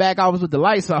here in the back office with the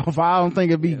lights off. I don't think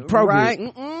it'd be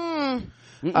appropriate. Right.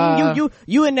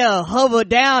 You in there hover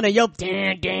down and your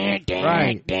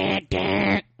right.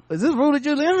 Is this Rudy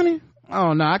Giuliani?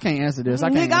 Oh no, I can't answer this.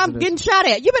 I'm getting shot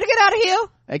at. You better get out of here.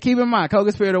 Hey, keep in mind,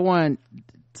 co-conspirator 1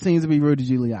 seems to be Rudy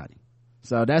Giuliani,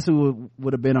 so that's who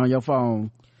would have been on your phone.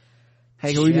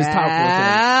 Hey, can we just talk for a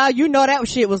second? You know that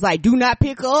shit was like, do not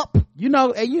pick up. You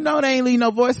know they ain't leave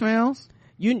no voicemails.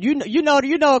 You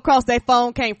know across that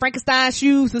phone came Frankenstein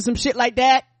shoes or some shit like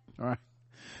that. All right.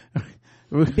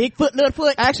 Big foot, little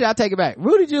foot. Actually, I take it back.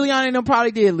 Rudy Giuliani and them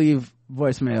probably did leave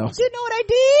voicemails. You know what they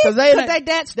did? Cause they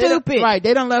that stupid. Right.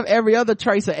 They done left every other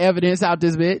trace of evidence out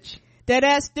this bitch. They're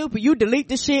that stupid. You delete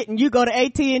the shit and you go to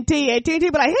AT&T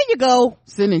be like, here you go.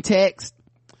 Sending text.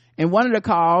 In one of the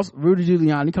calls, Rudy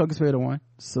Giuliani, co-conspirator 1,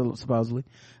 supposedly,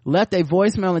 left a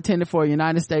voicemail intended for a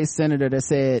United States senator that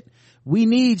said, we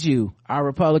need you, our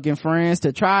Republican friends,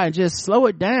 to try and just slow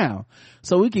it down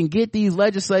so we can get these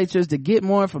legislatures to get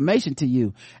more information to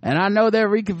you. And I know they're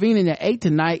reconvening at 8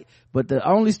 tonight, but the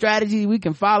only strategy we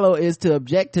can follow is to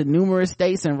object to numerous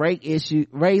states and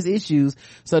raise issues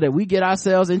so that we get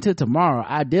ourselves into tomorrow,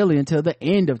 ideally until the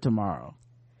end of tomorrow.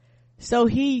 So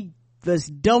he was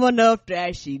dumb enough to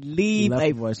actually leave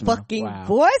a fucking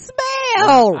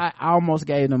voicemail. I almost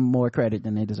gave them more credit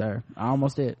than they deserve. I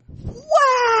almost did.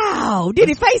 Wow. Did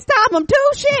he FaceTime them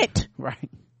too? Shit. Right.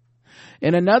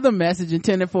 In another message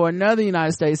intended for another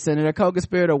United States senator,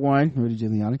 co-conspirator 1, Rudy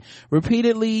Giuliani,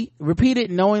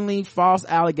 repeated knowingly false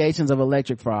allegations of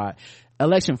election fraud,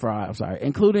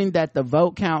 including that the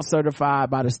vote count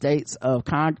certified by the states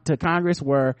to Congress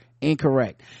were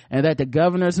incorrect, and that the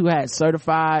governors who had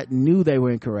certified knew they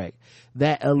were incorrect,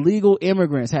 that illegal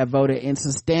immigrants have voted in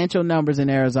substantial numbers in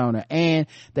Arizona, and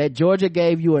that Georgia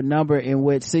gave you a number in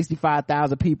which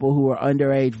 65,000 people who were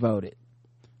underage voted.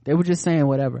 They were just saying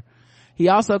whatever. He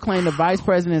also claimed the vice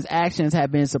president's actions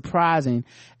had been surprising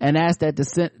and asked that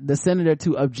the senator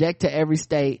to object to every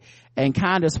state and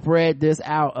kind of spread this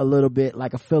out a little bit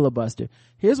like a filibuster.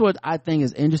 Here's what I think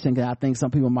is interesting, because I think some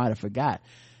people might have forgot.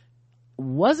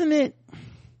 Wasn't it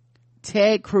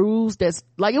Ted Cruz that's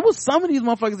like, it was some of these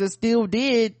motherfuckers that still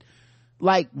did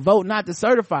like vote not to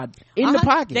certify in the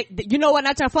pocket. You know what?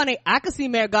 Not trying funny. I could see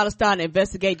Merrick Garland starting to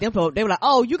investigate them. They were like,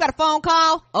 oh, you got a phone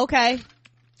call? Okay.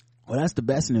 Well, that's the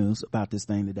best news about this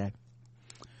thing today.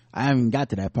 I haven't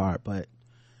got to that part, but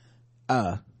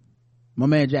my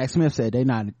man Jack Smith said they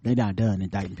not done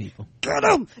indicting people. Get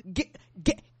them.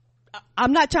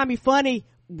 I'm not trying to be funny.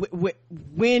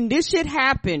 When this shit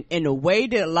happened, and the way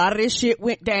that a lot of this shit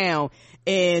went down,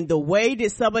 and the way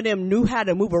that some of them knew how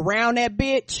to move around that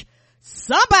bitch,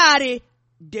 somebody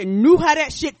that knew how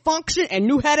that shit functioned and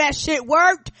knew how that shit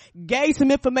worked gave some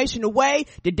information away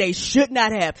that they should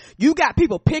not have. You got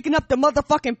people picking up the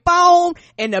motherfucking phone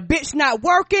and the bitch not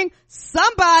working.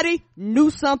 Somebody knew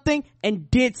something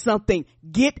and did something.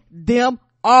 Get them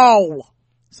all.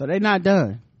 So they not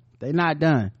done.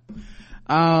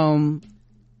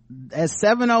 At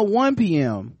 7:01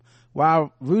 p.m.,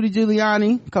 while Rudy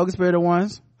Giuliani, co-conspirator 1,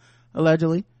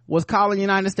 allegedly, was calling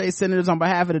United States senators on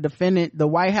behalf of the defendant, the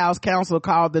White House counsel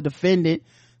called the defendant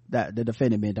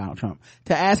being Donald Trump,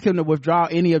 to ask him to withdraw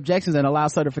any objections and allow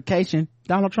certification.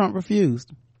 Donald Trump refused.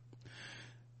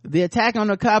 The attack on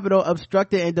the Capitol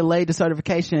obstructed and delayed the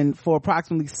certification for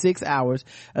approximately 6 hours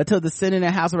until the Senate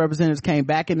and House of Representatives came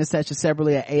back into session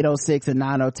separately at 8:06 and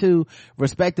 9:02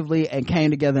 respectively, and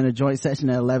came together in a joint session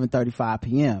at 11:35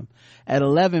 p.m. At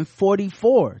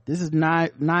 11:44, this is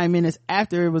nine minutes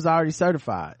after it was already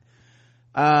certified,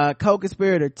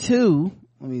 co-conspirator 2,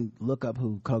 let me look up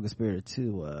who co-conspirator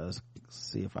 2 was,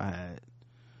 see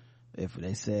if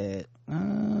they said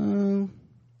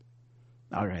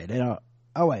okay, they don't.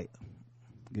 Oh wait,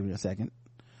 give me a second.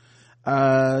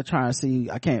 Trying to see.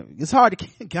 I can't. It's hard to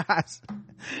keep, guys.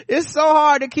 It's so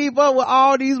hard to keep up with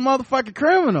all these motherfucking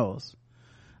criminals.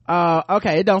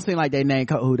 Okay, it don't seem like they name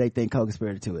who they think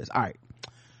co-conspirator 2 is. All right.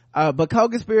 But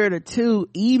co-conspirator 2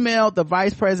 emailed the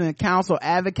vice president counsel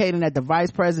advocating that the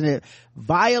vice president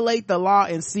violate the law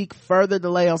and seek further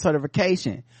delay on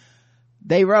certification.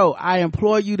 They wrote, I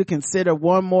implore you to consider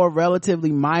one more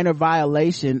relatively minor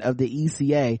violation of the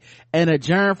ECA and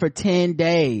adjourn for 10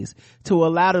 days to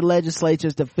allow the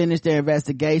legislatures to finish their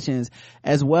investigations,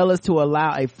 as well as to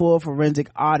allow a full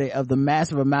forensic audit of the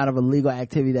massive amount of illegal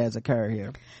activity that has occurred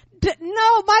here.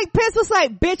 No, Mike Pence was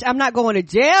like, bitch, I'm not going to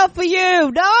jail for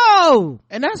you. No.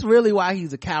 And that's really why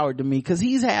he's a coward to me, because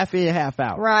he's half in, half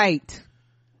out. Right.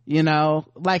 You know,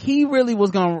 like he really was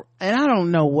gonna, and I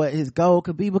don't know what his goal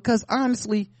could be, because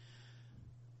honestly,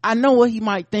 I know what he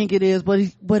might think it is, but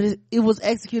it was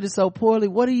executed so poorly.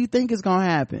 What do you think is gonna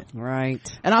happen? Right.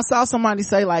 And I saw somebody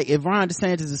say, like, if Ron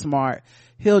DeSantis is smart,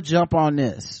 he'll jump on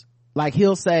this. Like,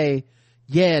 he'll say,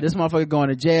 yeah, this motherfucker going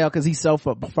to jail because he's so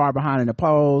far behind in the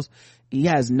polls. He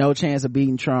has no chance of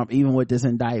beating Trump. Even with this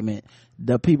indictment,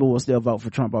 the people will still vote for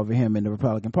Trump over him in the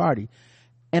Republican Party.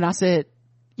 And I said,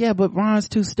 yeah, but Ron's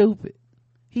too stupid.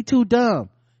 He too dumb.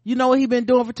 You know what he been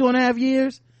doing for 2.5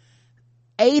 years?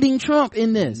 Aiding Trump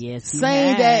in this. Yes,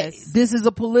 saying that this is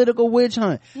a political witch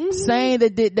hunt. Mm-hmm. Saying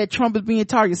that Trump is being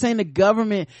targeted. Saying the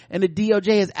government and the DOJ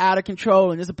is out of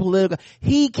control and it's a political.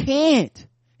 He can't.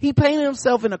 He painted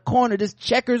himself in a corner. This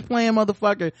checkers playing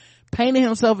motherfucker painted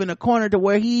himself in a corner to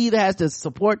where he either has to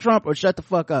support Trump or shut the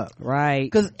fuck up. Right.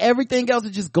 Because everything else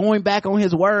is just going back on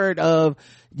his word of,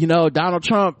 you know, Donald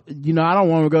Trump, you know, I don't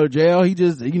want to go to jail. He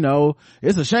just, you know,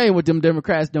 it's a shame what them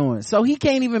Democrats doing. So he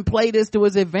can't even play this to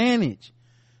his advantage.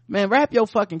 Man, wrap your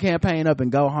fucking campaign up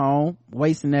and go home,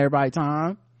 wasting everybody's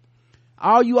time.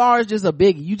 All you are is just a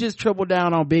bigot. You just triple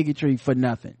down on bigotry for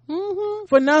nothing. Mm-hmm.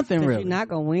 For nothing, really. You're not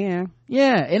gonna win.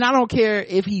 Yeah, and I don't care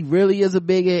if he really is a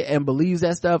bigot and believes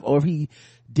that stuff, or if he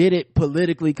did it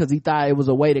politically because he thought it was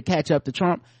a way to catch up to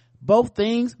Trump. Both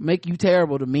things make you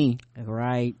terrible to me.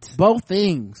 Right. Both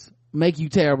things make you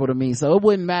terrible to me. So it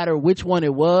wouldn't matter which one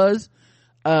it was.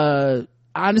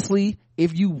 Honestly,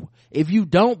 if you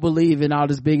don't believe in all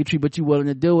this bigotry but you're willing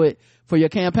to do it for your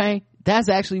campaign, that's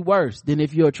actually worse than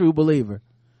if you're a true believer.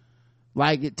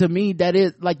 Like, to me, that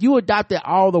is, like, you adopted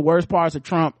all the worst parts of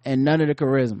Trump and none of the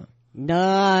charisma.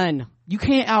 None. You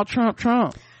can't out Trump.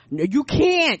 No, you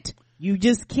can't. You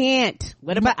just can't.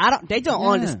 What about, they don't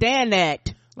understand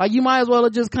that. Like, you might as well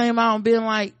have just came out and been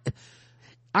like,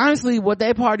 honestly, what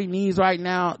that party needs right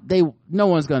now, no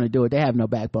one's gonna do it. They have no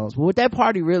backbones. But what that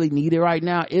party really needed right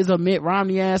now is a Mitt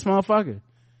Romney ass motherfucker.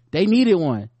 They needed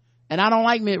one. And I don't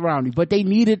like Mitt Romney, but they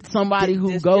needed somebody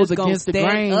who goes against the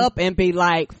grain. Up and be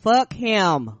like, fuck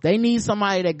him. They need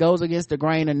somebody that goes against the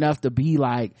grain enough to be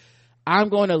like, I'm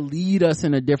going to lead us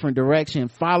in a different direction.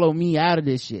 Follow me out of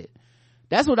this shit.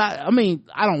 That's what I mean,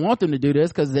 I don't want them to do this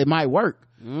because it might work.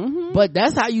 Mm-hmm. But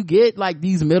that's how you get like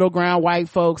these middle ground white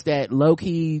folks that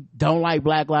low-key don't like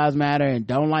Black Lives Matter and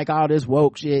don't like all this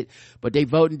woke shit, but they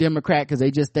voting Democrat because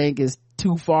they just think it's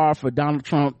too far for Donald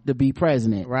Trump to be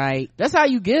president. Right. That's how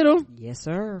you get them. Yes,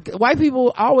 sir. White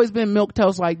people always been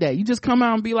milquetoast like that. You just come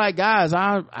out and be like, guys,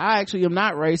 I actually am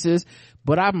not racist,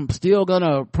 but I'm still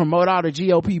gonna promote all the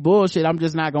GOP bullshit. I'm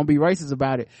just not gonna be racist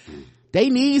about it. They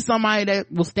need somebody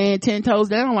that will stand 10 toes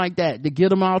down like that to give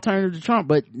them an alternative to Trump,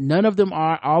 but none of them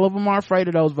are. All of them are afraid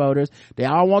of those voters. They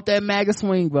all want that MAGA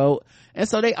swing vote, and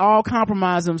so they all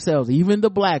compromise themselves, even the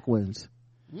black ones.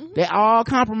 Mm-hmm. They all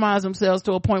compromise themselves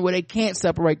to a point where they can't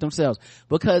separate themselves,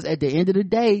 because at the end of the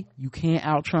day, you can't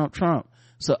out Trump.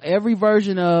 So every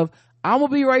version of, I'm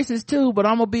gonna be racist too, but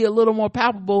I'm gonna be a little more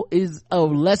palpable, is a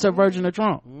lesser version of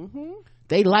Trump. Mm-hmm.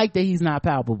 They like that he's not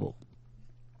palpable,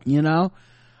 you know.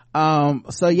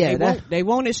 So yeah, they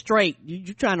want it straight.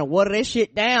 You trying to water that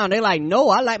shit down. They like, no,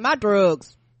 I like my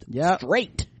drugs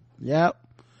straight. Yep.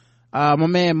 My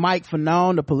man Mike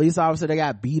Fanone, the police officer that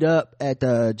got beat up at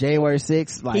the January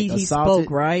 6th, like he assaulted.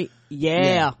 spoke, right?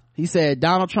 Yeah. He said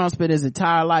Donald Trump spent his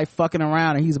entire life fucking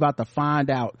around and he's about to find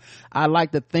out. I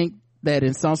like to think that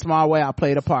in some small way I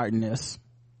played a part in this.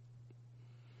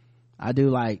 I do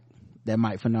like that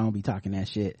Mike Fanone be talking that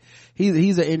shit.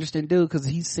 He's an interesting dude because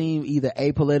he seemed either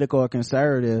apolitical or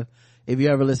conservative if you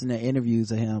ever listen to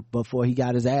interviews of him before he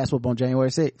got his ass whooped on January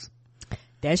 6th.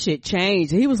 That shit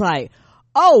changed. He was like,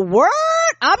 oh, word?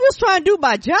 I'm just trying to do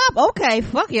my job. Okay,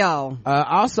 fuck y'all.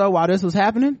 Also, while this was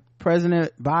happening,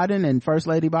 President Biden and First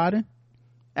Lady Biden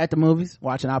at the movies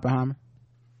watching Oppenheimer.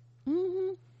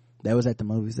 They was at the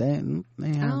movies. They I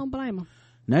don't blame them.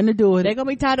 Nothing to do with They're it. gonna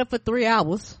be tied up for 3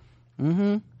 hours.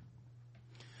 Then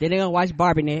they're gonna watch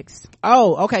Barbie next.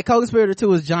 Oh, okay. Co-conspirator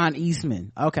 2 is John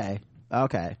Eastman. Okay. All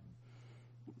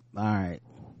right.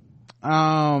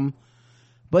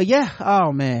 But yeah,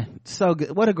 oh man, so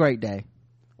good. What a great day.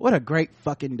 What a great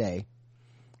fucking day.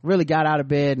 Really got out of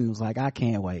bed and was like, I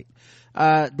can't wait.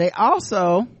 They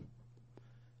also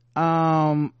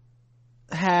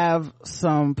have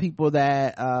some people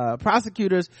that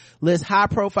prosecutors list high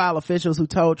profile officials who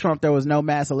told Trump there was no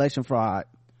mass election fraud,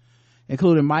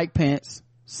 including Mike Pence,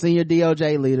 senior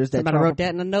DOJ leaders that Somebody wrote that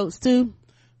in the notes too.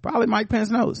 Probably Mike Pence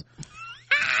knows.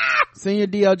 Senior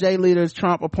DOJ leaders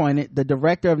Trump appointed, the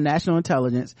director of national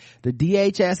intelligence, the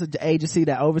DHS agency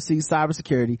that oversees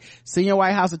cybersecurity, senior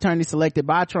White House attorney selected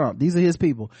by Trump. These are his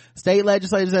people. State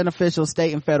legislators and officials,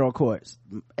 state and federal courts.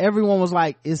 Everyone was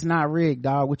like, it's not rigged,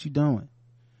 dog. What you doing?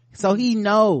 So he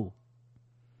know.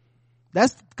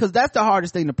 That's because that's the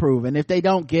hardest thing to prove. And if they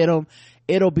don't get him,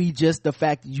 it'll be just the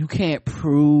fact that you can't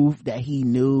prove that he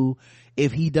knew.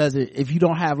 If you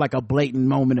don't have like a blatant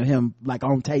moment of him like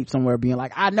on tape somewhere being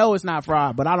like, I know it's not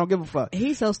fraud, but I don't give a fuck.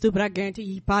 He's so stupid, I guarantee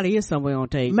he probably is somewhere on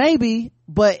tape. Maybe,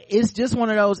 but it's just one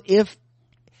of those, if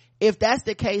that's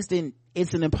the case, then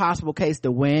it's an impossible case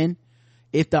to win.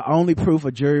 If the only proof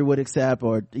a jury would accept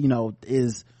or,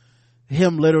 is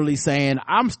him literally saying,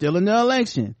 I'm still in the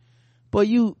election. But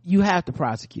you have to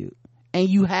prosecute. And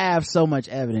you have so much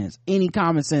evidence. Any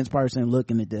common sense person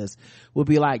looking at this will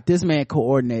be like, this man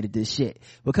coordinated this shit.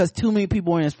 Because too many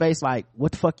people in his face like,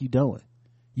 what the fuck you doing?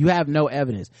 You have no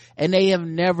evidence. And they have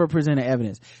never presented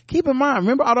evidence. Keep in mind,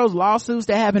 remember all those lawsuits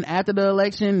that happened after the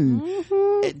election?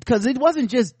 Because it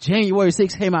wasn't just January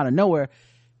 6th came out of nowhere.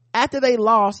 After they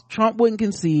lost, Trump wouldn't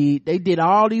concede. They did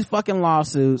all these fucking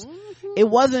lawsuits. It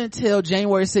wasn't until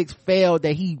January 6th failed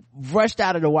that he rushed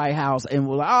out of the White House and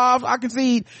was like, oh, I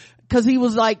concede. Cause he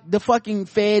was like, the fucking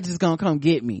feds is gonna come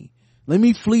get me. Let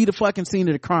me flee the fucking scene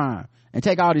of the crime and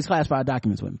take all these classified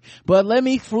documents with me. But let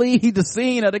me flee the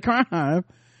scene of the crime.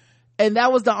 And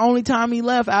that was the only time he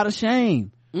left out of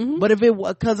shame. But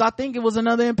cause I think it was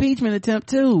another impeachment attempt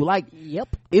too. Like,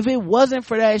 yep. If it wasn't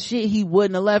for that shit, he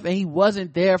wouldn't have left, and he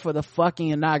wasn't there for the fucking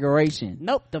inauguration.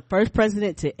 Nope. The first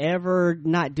president to ever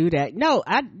not do that. No,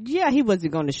 he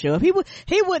wasn't going to show up. He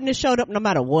wouldn't have showed up no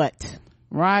matter what.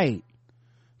 Right.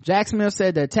 Jack Smith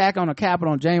said the attack on the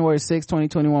Capitol on January 6,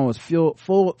 2021 was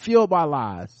fueled by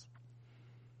lies.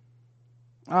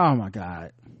 Oh my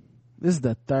God. This is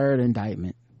the third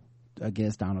indictment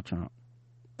against Donald Trump.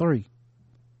 Three.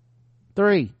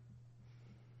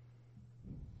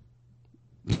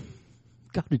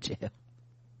 Go to jail.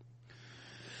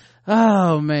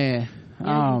 Oh man.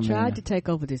 Yeah, he tried to take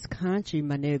over this country,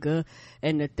 my nigga.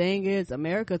 And the thing is,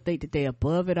 America think that they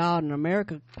above it all, and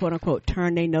America, quote unquote,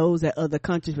 turn their nose at other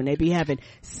countries when they be having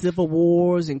civil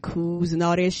wars and coups and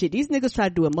all that shit. These niggas try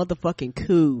to do a motherfucking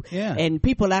coup. Yeah. And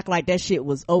people act like that shit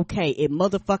was okay. It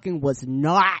motherfucking was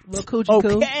not Little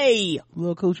coochie okay.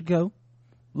 Little coochie coup.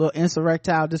 Little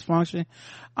insurrectile dysfunction.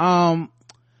 And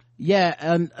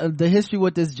the history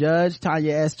with this judge,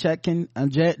 Tanya S. Chutkan,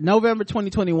 November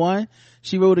 2021,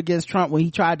 she ruled against Trump when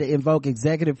he tried to invoke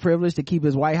executive privilege to keep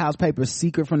his White House papers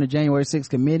secret from the January 6th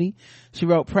committee. She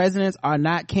wrote, presidents are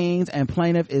not kings and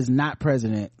plaintiff is not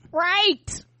president.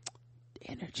 Right.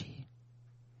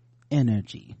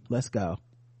 Energy. Let's go.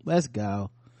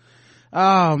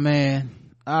 Oh man.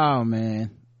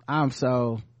 I'm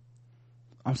so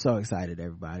excited,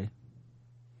 everybody.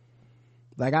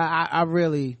 Like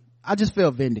I just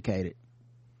feel vindicated.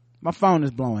 My phone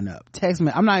is blowing up.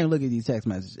 I'm not even looking at these text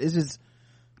messages. It's just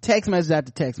text message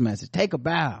after text message. Take a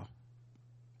bow.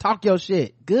 Talk your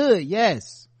shit. Good.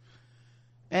 Yes.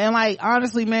 And like,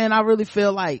 honestly, man, I really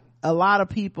feel like a lot of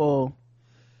people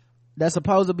that's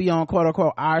supposed to be on quote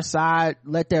unquote our side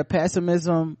let their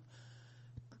pessimism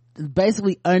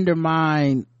basically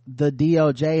undermine the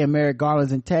DOJ and Merrick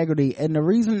Garland's integrity. And the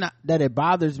reason that it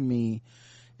bothers me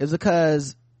is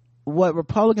because what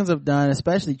Republicans have done,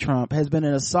 especially Trump, has been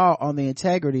an assault on the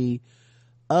integrity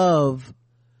of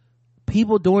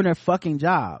people doing their fucking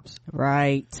jobs.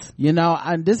 Right.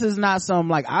 And this is not some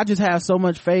like, I just have so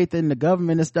much faith in the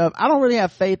government and stuff. I don't really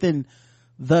have faith in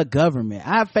the government.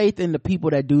 I have faith in the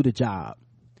people that do the job.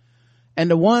 And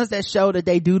the ones that show that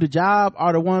they do the job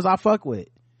are the ones I fuck with.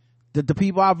 The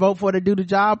people I vote for to do the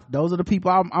job, those are the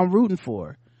people I'm rooting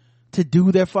for to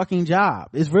do their fucking job.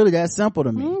 It's really that simple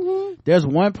to me. There's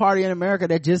one party in America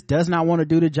that just does not want to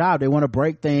do the job. They want to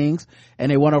break things,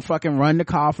 and they want to fucking run the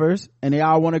coffers, and they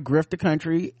all want to grift the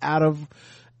country out of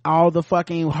all the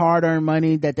fucking hard-earned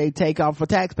money that they take off for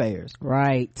taxpayers.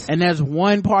 Right. And there's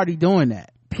one party doing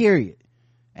that, period.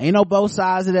 Ain't no both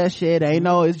sides of that shit. Ain't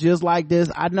no it's just like this.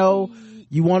 I know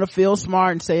you want to feel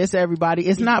smart and say it's everybody.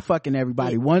 It's not fucking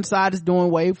everybody. One side is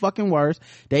doing way fucking worse.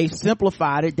 They've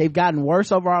simplified it. They've gotten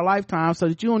worse over our lifetime so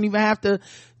that you don't even have to,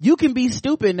 you can be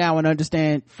stupid now and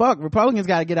understand, fuck, Republicans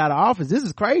got to get out of office. This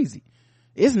is crazy.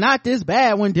 It's not this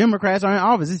bad when Democrats are in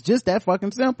office. It's just that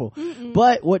fucking simple.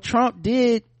 But what Trump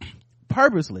did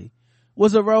purposely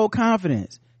was erode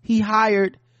confidence. He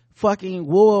hired fucking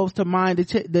wolves to mind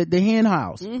the hen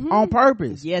house on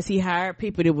purpose. Yes, he hired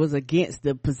people that was against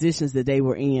the positions that they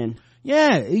were in.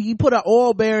 Yeah, he put an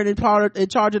oil baron in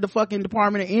charge of the fucking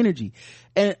Department of Energy,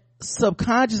 and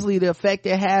subconsciously the effect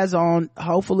it has on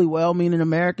hopefully well-meaning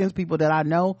Americans, people that I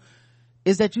know,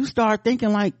 is that you start thinking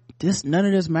like this, none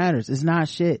of this matters. It's not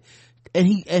shit. And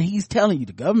he's telling you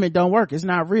the government don't work. It's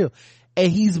not real.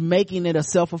 And he's making it a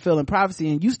self-fulfilling prophecy,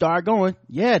 and you start going,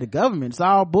 yeah, the government's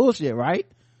all bullshit, right?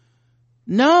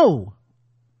 No,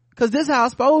 because this is how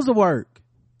it's supposed to work.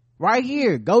 Right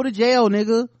here, go to jail,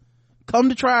 nigga. Come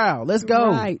to trial. Let's go.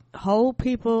 Right. Hold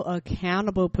people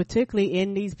accountable, particularly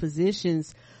in these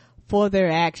positions, for their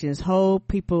actions. Hold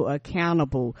people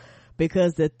accountable,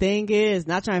 because the thing is,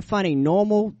 not trying to funny,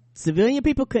 normal civilian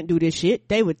people couldn't do this shit.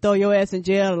 They would throw your ass in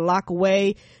jail, lock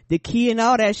away the key and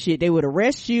all that shit. They would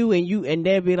arrest you, and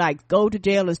they'd be like, go to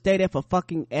jail and stay there for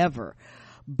fucking ever.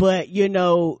 But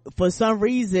for some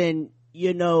reason,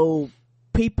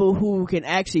 people who can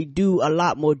actually do a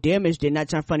lot more damage than, not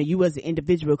trying to funny, you as an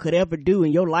individual could ever do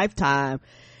in your lifetime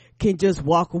can just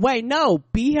walk away. No,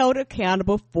 be held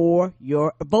accountable for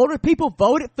your voter. People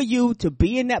voted for you to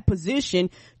be in that position.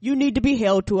 You need to be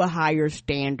held to a higher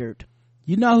standard.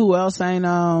 You know who else ain't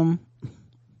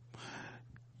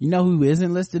you know who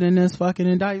isn't listed in this fucking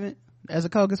indictment as a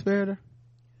co-conspirator?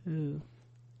 Who?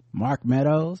 Mark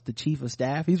Meadows, the chief of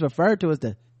staff. He's referred to as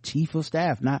the chief of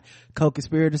staff, not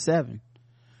co-conspirator 7,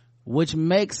 which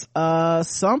makes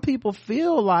some people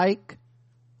feel like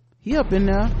he up in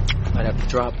there. Might have to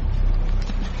drop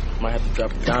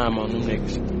a dime on them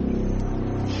niggas.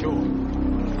 Sure.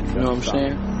 You know what I'm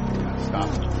saying? Stop.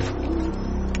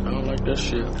 I don't like that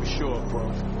shit. For sure,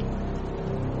 bro.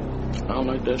 I don't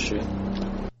like that shit.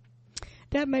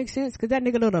 That makes sense, because that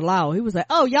nigga know the law. He was like,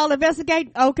 oh, y'all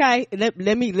investigate? Okay, let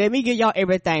me get y'all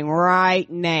everything right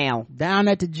now. Down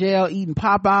at the jail eating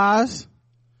Popeyes,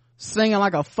 singing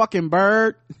like a fucking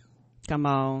bird. Come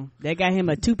on. They got him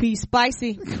a 2-piece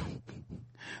spicy.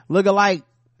 Looking like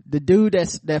the dude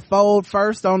that fold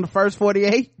first on the first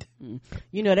 48.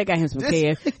 They got him some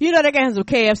KFC. They got him some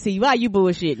KFC. Why you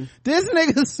bullshitting? This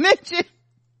nigga snitching.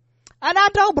 And I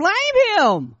don't blame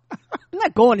him. I'm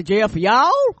not going to jail for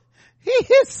y'all. He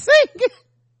is singing.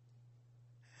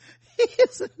 He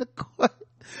is in the court.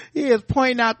 He is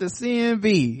pointing out the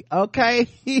CMV. Okay,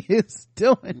 he is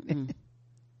doing it.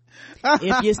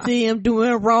 If you see him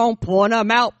doing wrong, point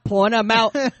him out.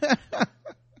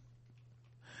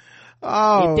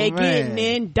 Oh, if they man. getting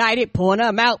indicted, point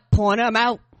him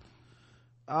out.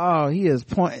 Oh, he is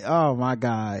oh my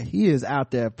God, he is out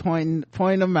there pointing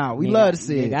them out. We love to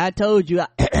see it. I told you.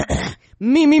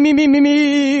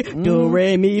 Me. Do,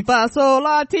 re, mi, fa, sol,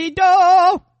 la, ti,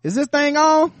 do. Is this thing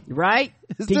on? Right?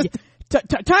 Turn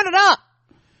it up.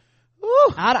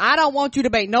 I don't want you to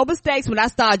make no mistakes when I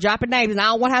start dropping names, and I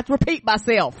don't want to have to repeat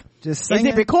myself. Just singing.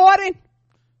 Is it recording?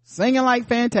 Singing like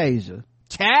Fantasia.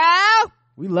 Ciao.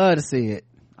 We love to see it.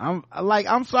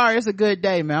 I'm sorry, it's a good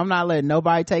day, man. I'm not letting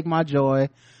nobody take my joy.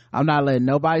 I'm not letting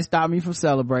nobody stop me from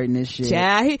celebrating this shit.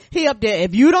 Child, he up there.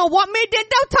 If you don't want me, then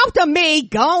don't talk to me.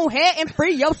 Go ahead and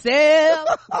free yourself.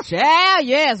 Child,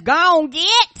 yes, go on,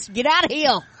 get out of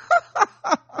here.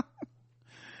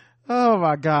 Oh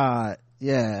my God.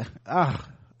 Yeah. Oh,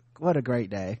 what a great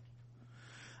day.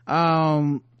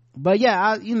 But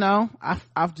yeah,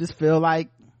 I just feel like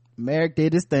Merrick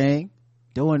did his thing,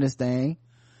 doing his thing,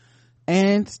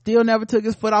 and still never took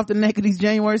his foot off the neck of these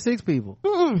January 6 people.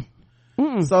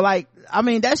 So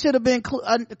that should have been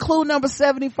clue number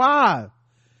 75.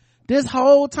 This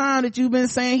whole time that you've been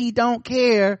saying he don't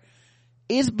care,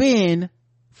 it's been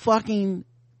fucking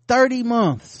 30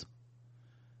 months,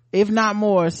 if not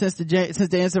more, since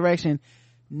the insurrection.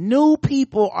 New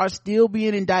people are still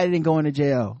being indicted and going to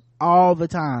jail all the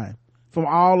time from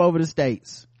all over the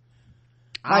states.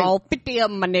 Like, all 50 of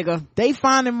them, my nigga. they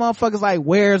finding motherfuckers like,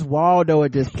 where's Waldo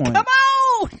at this point? Come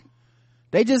on.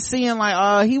 They just seeing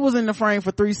like, he was in the frame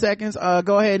for 3 seconds.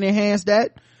 Go ahead and enhance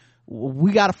that.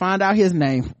 We gotta find out his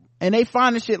name. And they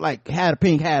find the shit like, had a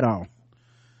pink hat on.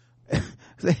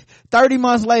 30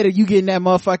 months later, you getting that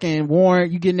motherfucking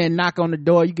warrant, you getting that knock on the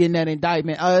door, you getting that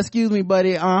indictment. Excuse me,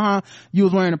 buddy. You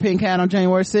was wearing a pink hat on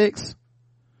January 6th?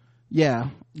 Yeah.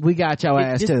 We got your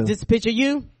ass too. This picture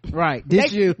you? Right.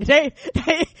 This you.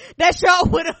 That show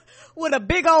with a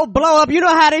big old blow up. You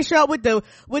know how they show up with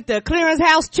the clearance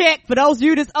house check? For those of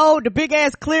you that's old, the big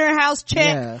ass clearance house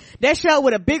check. Yeah. That show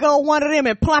with a big old one of them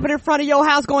and plop it in front of your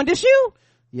house going, this you?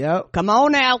 Yep. Come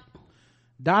on now.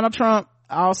 Donald Trump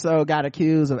also got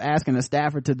accused of asking a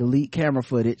staffer to delete camera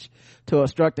footage to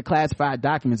obstruct the classified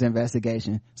documents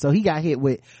investigation. So he got hit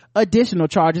with additional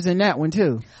charges in that one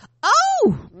too.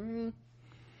 Oh!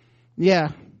 Yeah.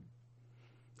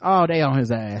 Oh, they on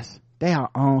his ass. They are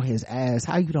on his ass.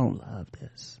 How you don't love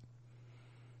this?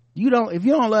 If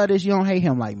you don't love this, you don't hate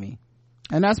him like me.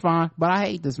 And that's fine, but I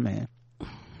hate this man.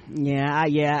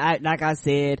 Yeah, like I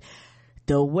said,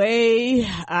 the way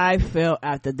I felt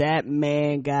after that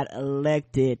man got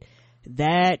elected,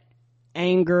 that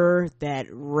anger, that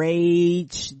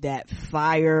rage, that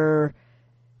fire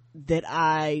that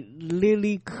I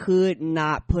literally could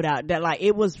not put out, that like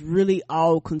it was really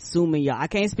all consuming, y'all. I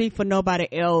can't speak for nobody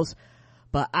else,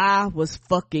 but I was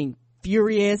fucking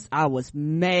furious. I was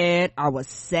mad. I was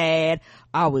sad.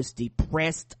 I was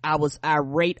depressed. I was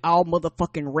irate, all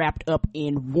motherfucking wrapped up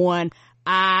in one.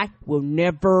 I will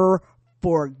never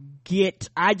forget.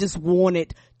 I just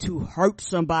wanted to hurt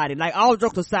somebody. Like, all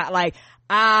jokes aside, like,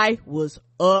 I was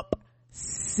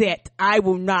upset. I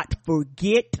will not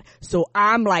forget. So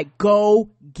I'm like,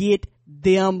 go get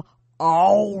them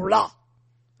all.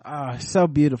 So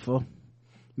beautiful.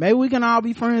 Maybe we can all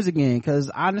be friends again, because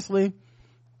honestly,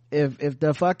 if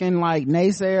the fucking like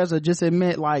naysayers would just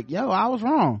admit like, yo, I was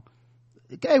wrong,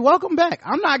 okay, welcome back.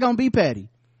 I'm not gonna be petty.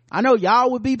 I know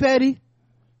y'all would be petty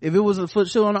if it was a foot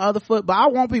shoe on the other foot, but I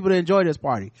want people to enjoy this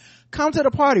party. Come to the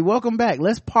party. Welcome back.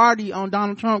 Let's party on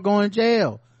Donald Trump going to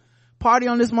jail. Party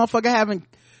on this motherfucker having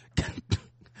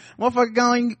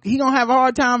he gonna have a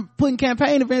hard time putting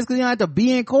campaign events because he don't have to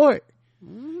be in court.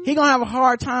 He gonna have a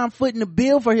hard time footing the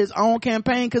bill for his own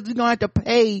campaign because he's gonna have to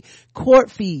pay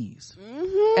court fees.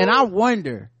 And I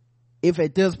wonder if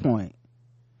at this point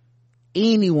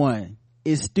anyone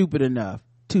is stupid enough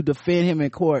to defend him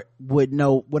in court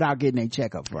without getting a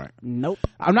check up front. Nope.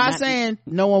 I'm not saying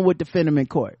no one would defend him in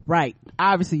court. Right.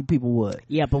 Obviously people would.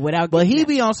 Yeah, but he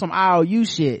be on some IOU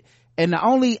shit, and the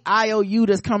only IOU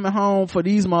that's coming home for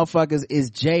these motherfuckers is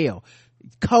jail.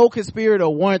 Co-conspirator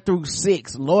 1 through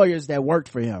 6 lawyers that worked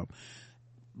for him,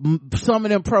 some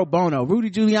of them pro bono. Rudy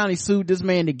Giuliani sued this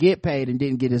man to get paid and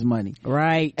didn't get his money.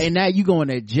 Right. And now you going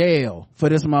to jail for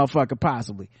this motherfucker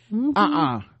possibly.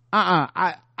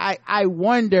 I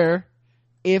wonder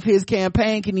if his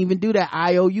campaign can even do that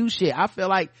IOU shit. I feel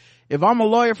like if I'm a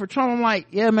lawyer for Trump, I'm like,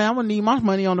 yeah man, I'm gonna need my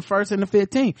money on the 1st and the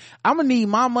 15th. I'm gonna need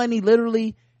my money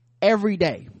literally every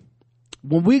day.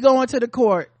 When we go into the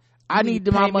court, I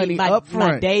need my money up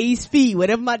front. My day's fee,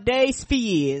 whatever my day's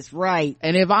fee is, right.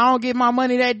 And if I don't get my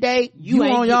money that day, you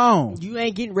on your own. You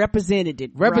ain't getting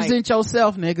represented. Represent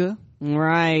yourself, nigga.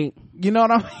 Right. You know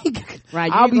what I mean?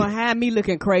 Right. You're gonna have me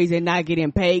looking crazy and not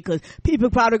getting paid, because people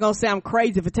probably gonna say I'm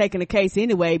crazy for taking the case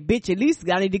anyway. Bitch, at least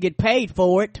I need to get paid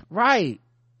for it. Right.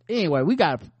 Anyway, we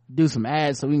gotta do some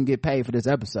ads so we can get paid for this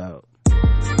episode.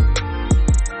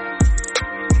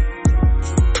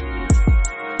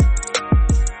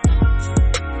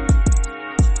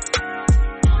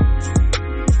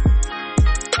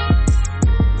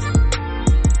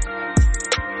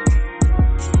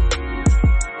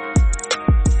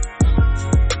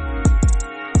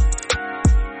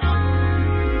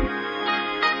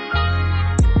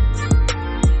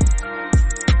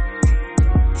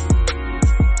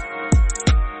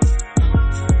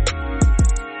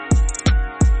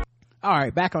 All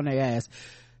right, back on their ass.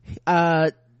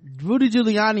 Rudy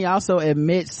Giuliani also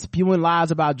admits spewing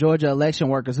lies about Georgia election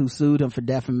workers who sued him for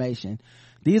defamation.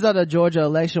 These are the Georgia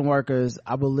election workers,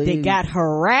 I believe. They got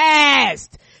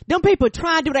harassed. Them people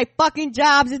trying to do their fucking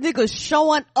jobs. These niggas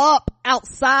showing up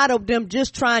outside of them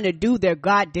just trying to do their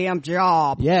goddamn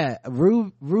job. Yeah,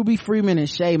 Ruby Freeman and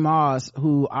Shay Moss,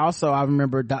 who also I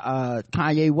remember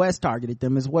Kanye West targeted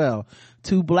them as well.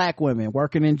 2 black women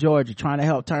working in Georgia trying to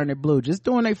help turn it blue, just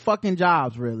doing their fucking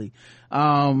jobs really.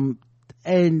 And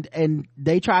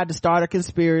they tried to start a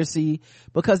conspiracy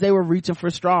because they were reaching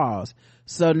for straws.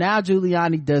 So now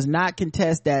Giuliani does not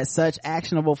contest that such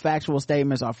actionable factual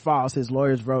statements are false. His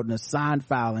lawyers wrote in a signed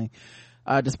filing.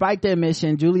 Despite the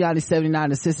admission, Giuliani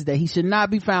 79 insisted that he should not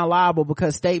be found liable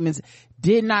because statements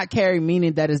did not carry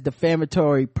meaning that is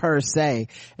defamatory per se,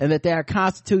 and that they are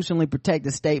constitutionally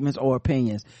protected statements or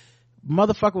opinions.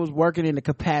 Motherfucker was working in the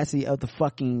capacity of the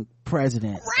fucking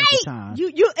president at the time.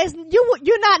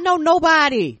 You're not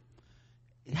nobody.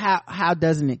 How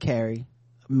doesn't it carry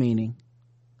meaning?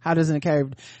 How doesn't it carry?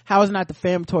 How is it not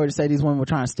defamatory to say these women were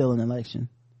trying to steal an election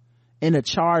in a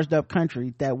charged up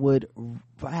country that would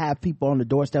have people on the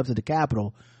doorsteps of the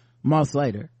Capitol months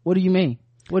later? What do you mean?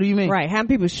 Right, having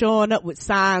people showing up with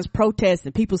signs,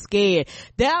 protesting, people scared.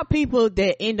 There are people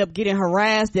that end up getting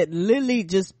harassed that literally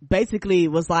just basically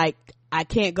was like, I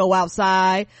can't go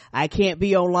outside, I can't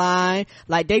be online.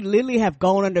 Like, they literally have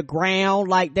gone underground.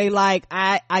 Like,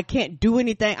 I can't do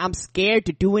anything, I'm scared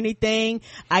to do anything,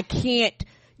 I can't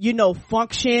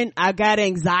function, I got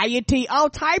anxiety, all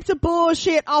types of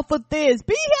bullshit off of this.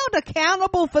 Be held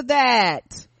accountable for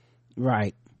that.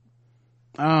 Right.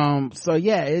 So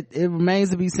yeah, it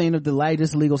remains to be seen if the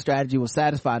latest legal strategy will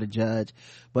satisfy the judge,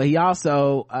 but he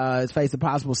also is facing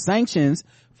possible sanctions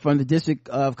from the District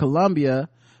of Columbia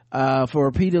for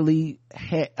repeatedly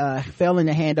failing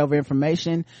to hand over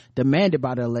information demanded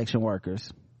by the election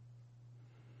workers.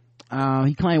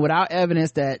 He claimed without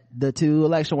evidence that the two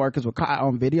election workers were caught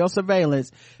on video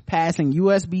surveillance passing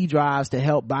USB drives to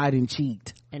help Biden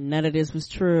cheat, and none of this was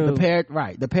true.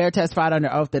 The pair testified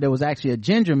under oath that it was actually a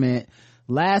gingerment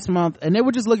last month, and they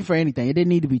were just looking for anything. It didn't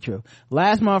need to be true.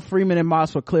 Last month, Freeman and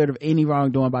Moss were cleared of any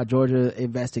wrongdoing by Georgia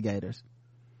investigators.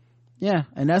 Yeah,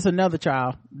 and that's another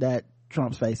trial that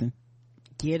Trump's facing.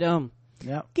 Get him.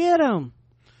 Yep. Get him.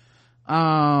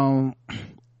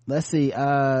 Let's see.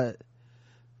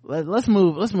 Let's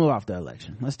move off the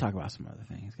election. Let's talk about some other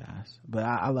things, guys. But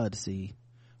I love to see.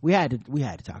 We had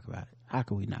to talk about it. How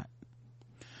could we not?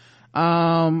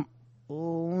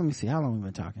 Let me see. How long we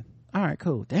been talking? All right,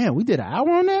 cool. Damn, we did an hour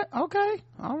on that. Okay.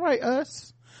 All right,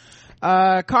 us.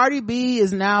 Cardi B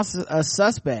is now a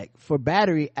suspect for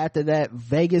battery after that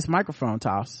Vegas microphone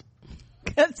toss.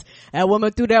 That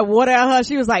woman threw that water at her.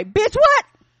 She was like, bitch, what?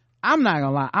 I'm not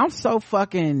gonna lie, I'm so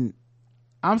fucking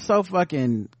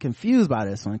confused by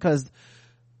this one, because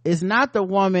it's not the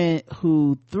woman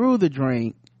who threw the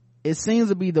drink. It seems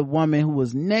to be the woman who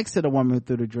was next to the woman who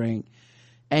threw the drink,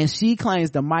 and she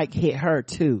claims the mic hit her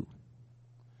too.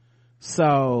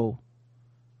 So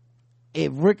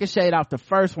it ricocheted off the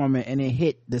first woman and it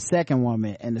hit the second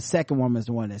woman, and the second woman is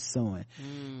the one that's suing.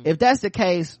 If that's the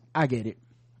case, I get it.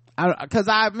 While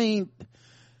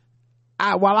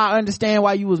I understand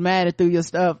why you was mad and threw your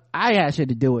stuff, I had shit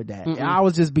to do with that. I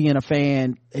was just being a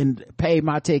fan and paid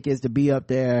my tickets to be up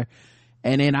there,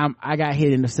 and then I got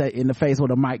hit in the face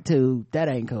with a mic too. That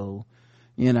ain't cool,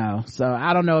 so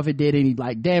I don't know if it did any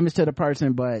like damage to the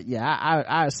person, but yeah,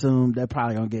 I assume they're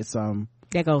probably gonna get something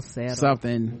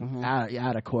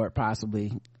out of court,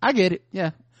 possibly. I get it.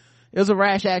 Yeah, it was a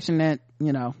rash action that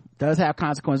does have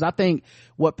consequences. I think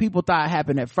what people thought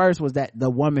happened at first was that the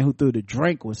woman who threw the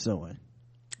drink was suing,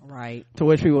 right? To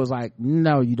which people was like,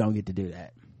 no, you don't get to do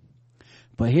that.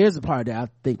 But here's the part that I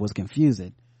think was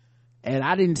confusing, and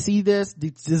I didn't see this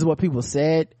is what people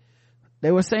said.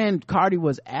 They were saying Cardi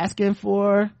was asking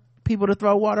for people to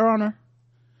throw water on her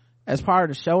as part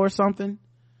of the show or something.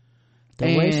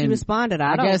 The way she responded,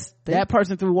 I guess that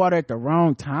person threw water at the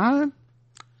wrong time.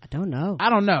 I don't know.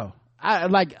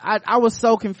 I was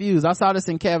so confused. I saw this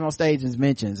in Kevin on Stage's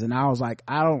mentions, and I was like,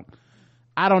 I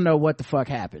don't know what the fuck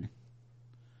happened.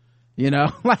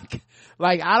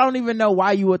 Like I don't even know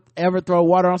why you would ever throw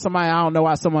water on somebody. I don't know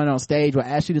why someone on stage would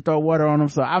ask you to throw water on them.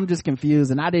 So I'm just confused,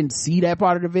 and I didn't see that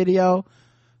part of the video.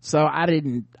 So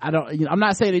I'm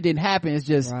not saying it didn't happen. It's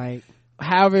just, right.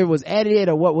 However it was edited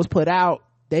or what was put out,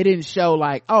 they didn't show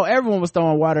like, oh, everyone was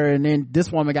throwing water and then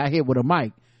this woman got hit with a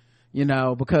mic,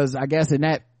 because I guess in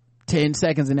that 10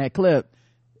 seconds in that clip,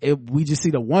 we just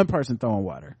see the one person throwing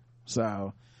water.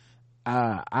 So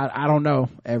I don't know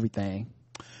everything.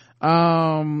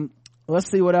 Let's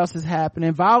see what else is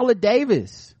happening. Viola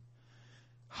Davis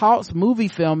halts movie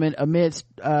filming amid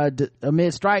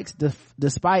strikes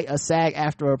despite a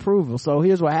SAG-AFTRA approval. So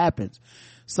here's what happens.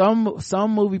 Some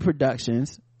movie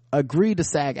productions agree to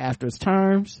SAG-AFTRA's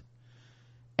terms,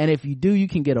 and if you do, you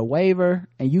can get a waiver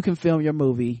and you can film your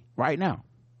movie right now.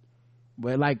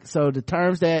 But so the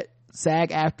terms that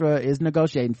SAG-AFTRA is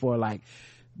negotiating for, like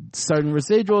certain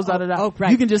residuals,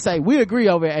 right. You can just say we agree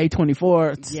over at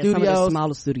A24 Studios, some of the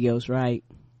smaller studios, right?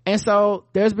 And so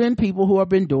there's been people who have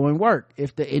been doing work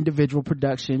if the individual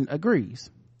production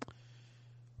agrees.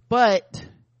 But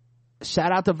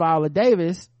shout out to Viola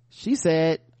Davis. She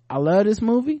said, I love this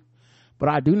movie, but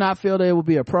I do not feel that it would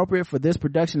be appropriate for this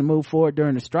production to move forward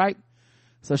during the strike.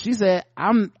 So she said,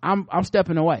 I'm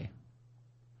stepping away,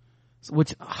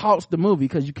 which halts the movie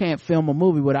because you can't film a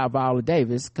movie without Viola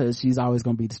Davis because she's always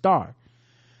going to be the star.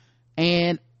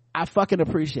 And I fucking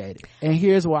appreciate it. And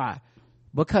here's why.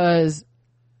 Because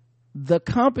the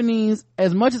companies,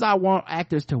 as much as I want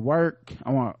actors to work,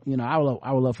 I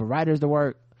would love for writers to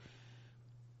work,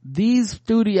 these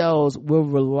studios will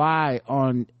rely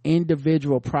on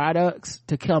individual products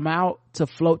to come out to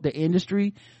float the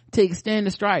industry, to extend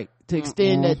the strike, to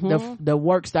extend the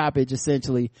work stoppage,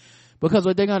 essentially. Because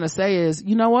what they're going to say is,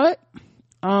 you know what?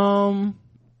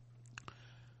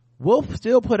 We'll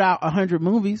still put out 100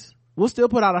 movies. We'll still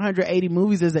put out 180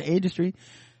 movies as an industry.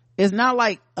 It's not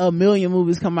like 1 million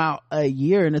movies come out a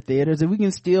year in the theaters. If we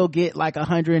can still get like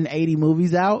 180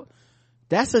 movies out,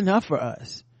 that's enough for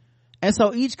us. And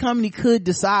so each company could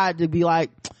decide to be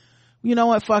like, you know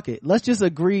what, fuck it, let's just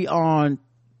agree on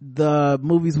the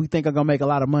movies we think are gonna make a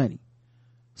lot of money.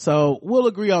 So we'll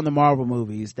agree on the Marvel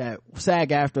movies that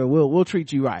SAG-AFTRA we'll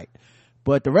treat you right,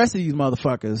 but the rest of these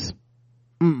motherfuckers,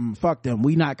 fuck them,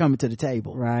 we not coming to the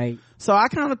table. Right. So I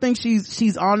kind of think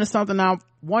she's on to something. I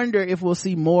wonder if we'll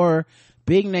see more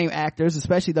big name actors,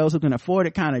 especially those who can afford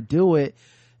it, kind of do it.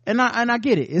 And I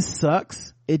get it, it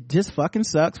sucks, it just fucking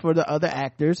sucks for the other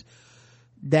actors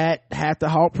that have to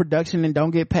halt production and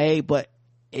don't get paid, but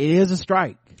it is a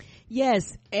strike.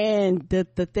 Yes, and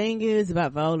the thing is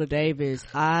about Viola Davis,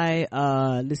 I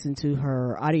listened to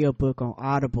her audiobook on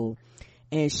Audible,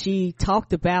 and she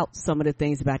talked about some of the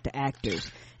things about the actors,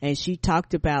 and she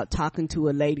talked about talking to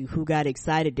a lady who got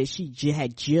excited that she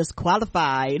had just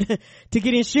qualified to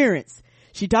get insurance.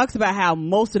 She talks about how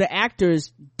most of the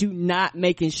actors do not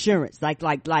make insurance. Like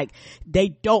they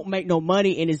don't make no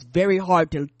money, and it's very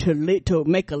hard to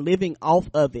make a living off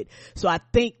of it. So I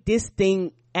think this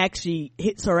thing actually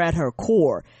hits her at her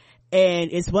core.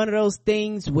 And it's one of those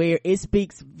things where it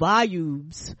speaks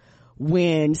volumes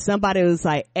when somebody was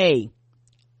like, hey,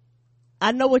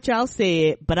 I know what y'all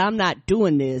said, but I'm not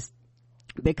doing this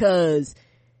because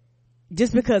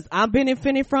I'm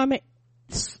benefiting from it.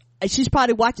 She's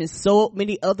probably watching so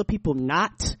many other people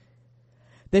not,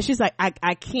 that she's like,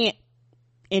 I can't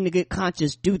in a good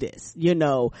conscience do this,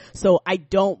 so I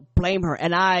don't blame her.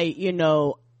 And I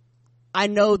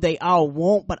know they all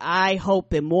won't, but I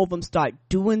hope that more of them start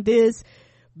doing this,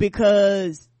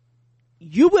 because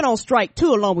you went on strike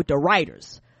too along with the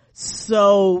writers,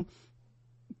 so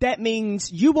that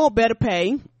means you want better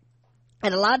pay.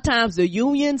 And a lot of times the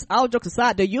unions, all jokes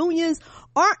aside, the unions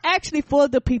aren't actually for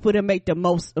the people that make the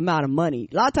most amount of money.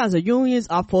 A lot of times the unions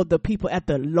are for the people at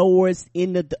the lowest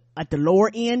end at the lower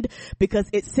end, because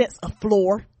it sets a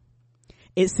floor,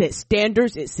 it sets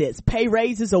standards, it sets pay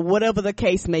raises, or whatever the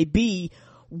case may be,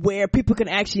 where people can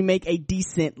actually make a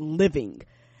decent living.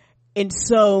 And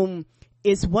so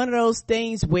it's one of those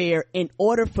things where in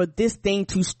order for this thing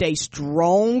to stay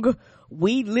strong,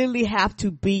 we literally have to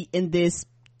be in this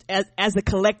as a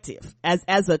collective,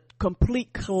 as a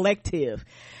complete collective.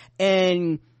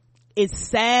 And it's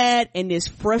sad and it's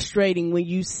frustrating when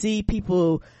you see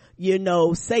people,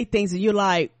 say things and you're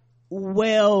like,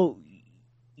 well,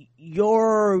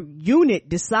 your unit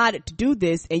decided to do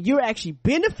this and you're actually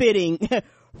benefiting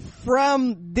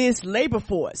from this labor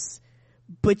force,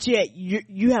 but yet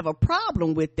you have a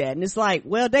problem with that. And it's like,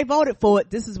 well, they voted for it,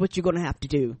 this is what you're gonna have to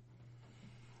do.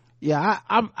 Yeah,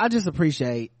 I just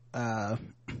appreciate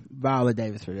Viola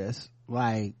Davis for this.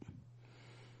 Like,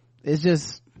 it's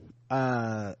just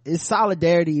it's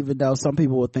solidarity, even though some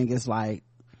people would think it's like,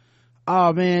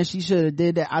 oh man, she should have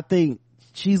did that. I think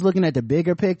she's looking at the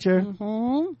bigger picture.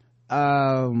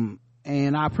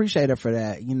 And I appreciate her for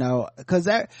that, because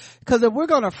if we're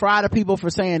gonna fry the people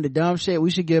for saying the dumb shit, we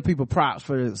should give people props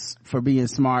for being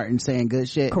smart and saying good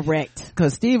shit. Correct.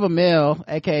 Because Steve Amell,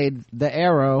 aka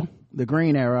the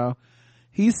Green Arrow,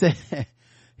 he said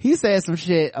some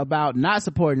shit about not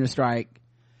supporting the strike,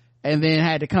 and then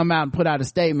had to come out and put out a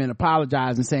statement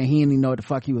apologizing, saying he didn't even know what the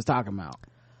fuck he was talking about.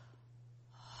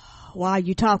 Why are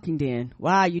you talking then?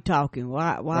 Why are you talking?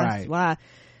 Why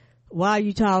are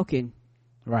you talking?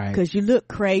 Right. Because you look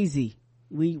crazy.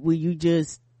 You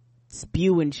just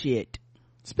spewing shit.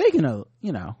 Speaking of,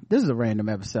 this is a random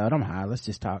episode. I'm high. Let's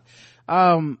just talk.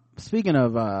 Speaking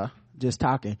of just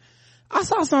talking, I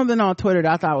saw something on Twitter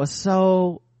that I thought was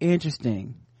so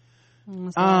interesting.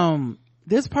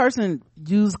 This person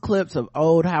used clips of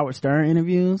old Howard Stern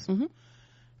interviews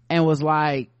and was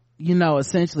like,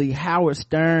 essentially Howard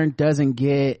Stern doesn't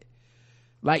get,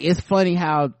 like, it's funny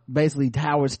how basically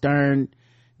Howard Stern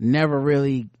never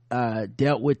really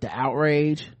dealt with the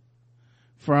outrage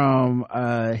from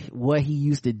what he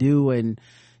used to do, and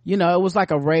you know, it was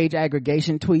like a rage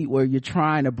aggregation tweet where you're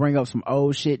trying to bring up some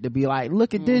old shit to be like,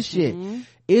 look at this shit.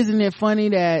 Isn't it funny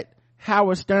that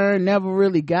Howard Stern never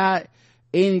really got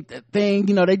anything?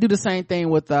 You know, they do the same thing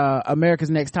with America's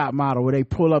Next Top Model, where they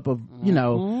pull up you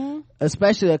know,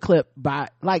 especially a clip by,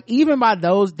 like, even by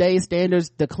those days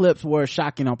standards, the clips were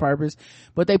shocking on purpose,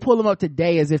 but they pull them up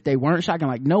today as if they weren't shocking,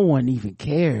 like no one even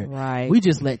cared. Right. We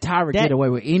just let Tyra get away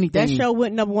with anything. That show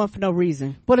went number one for no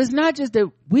reason. But it's not just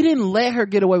that we didn't let her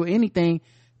get away with anything.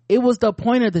 It was the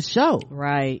point of the show.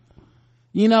 Right.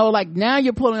 You know, like now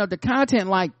you're pulling up the content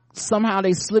like somehow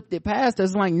they slipped it past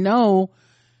us. Like, no,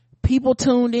 people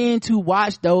tuned in to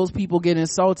watch those people get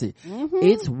insulted.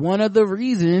 It's one of the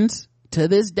reasons to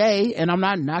this day, and I'm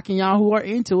not knocking y'all who are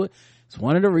into it, it's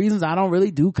one of the reasons I don't really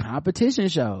do competition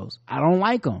shows. I don't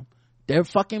like them. They're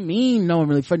fucking mean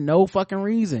normally for no fucking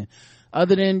reason,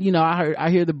 other than, you know, I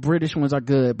hear the British ones are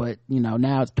good, but you know,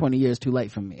 now it's 20 years too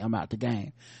late for me. I'm out the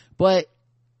game. But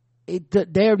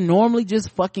they're normally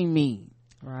just fucking mean,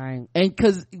 right? And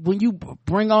because when you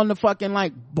bring on the fucking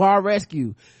like bar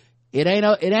rescue, it ain't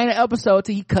an episode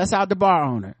till he cuss out the bar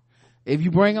owner. If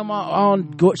you bring him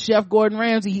on Chef Gordon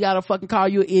Ramsay, he gotta fucking call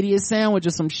you an idiot sandwich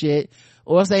or some shit,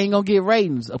 or else they ain't gonna get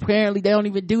ratings. Apparently they don't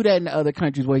even do that in the other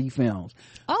countries where he films.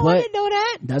 Oh, but I didn't know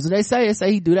that. That's what they say. They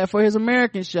say he do that for his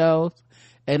American shows,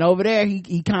 and over there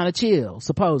he kind of chill,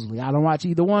 supposedly. I don't watch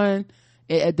either one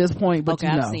at this point, but okay,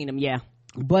 you know. I've seen him, yeah.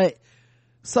 But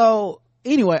so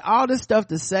anyway, all this stuff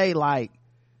to say, like,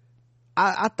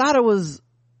 I thought it was,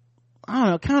 I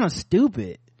don't know, kind of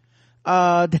stupid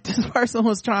that this person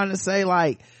was trying to say,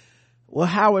 like, well,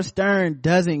 Howard Stern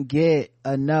doesn't get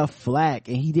enough flack,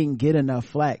 and he didn't get enough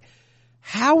flack.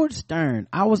 Howard Stern,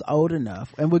 I was old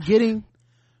enough, and we're getting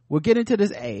to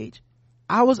this age,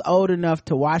 I was old enough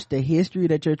to watch the history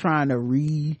that you're trying to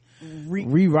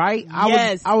rewrite.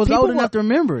 Yes, I was old enough to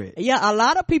remember it. Yeah, a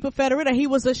lot of people felt that he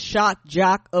was a shock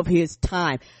jock of his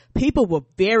time. People were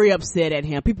very upset at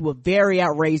him. People were very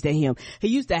outraged at him. He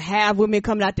used to have women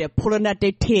coming out there pulling out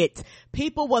their tits.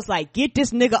 People was like, get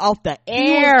this nigga off the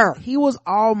air. He was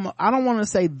all, I don't want to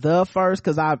say the first,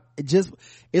 because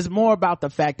it's more about the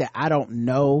fact that I don't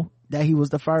know that he was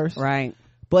the first. Right.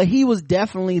 But he was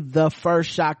definitely the first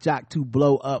shock jock to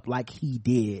blow up like he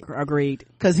did. Agreed.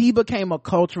 Because he became a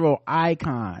cultural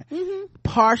icon.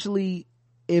 Partially,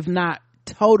 if not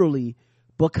totally,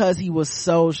 because he was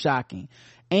so shocking.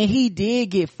 And he did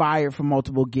get fired from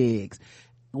multiple gigs.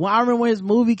 Well, I remember when his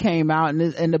movie came out,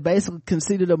 and the basic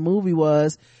conceit of the movie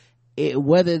was,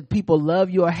 whether people love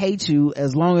you or hate you,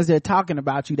 as long as they're talking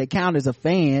about you, they count as a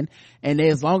fan, and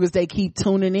as long as they keep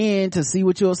tuning in to see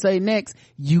what you'll say next,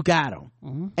 you got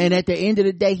them. And at the end of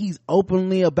the day, he's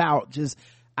openly about just,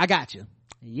 I got you.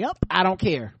 Yep. I don't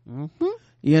care.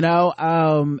 You know,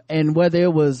 and whether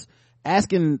it was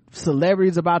asking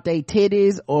celebrities about their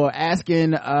titties, or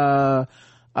asking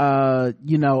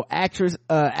you know,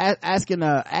 asking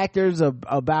actors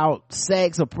about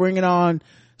sex, or bringing on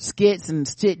skits and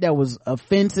shit that was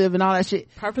offensive and all that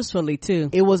shit, purposefully too.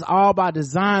 It was all by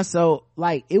design. So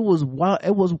like, it was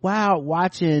wild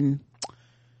watching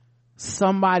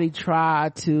somebody try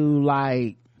to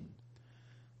like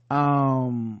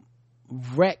retcon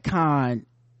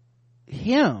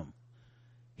him.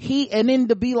 And then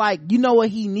to be like, you know what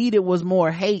he needed was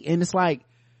more hate, and it's like,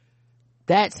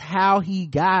 that's how he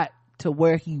got to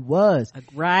where he was.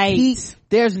 Right.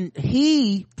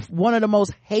 He one of the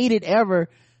most hated ever,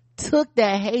 took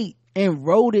that hate and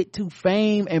rode it to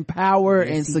fame and power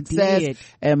and success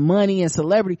and money and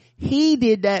celebrity. He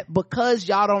did that because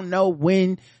y'all don't know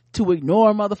when to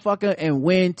ignore a motherfucker and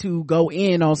when to go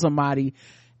in on somebody.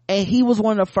 And he was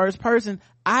one of the first person.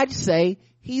 I'd say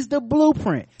he's the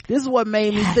blueprint. This is what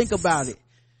made me think about it.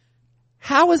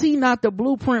 How is he not the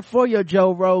blueprint for your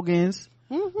Joe Rogans,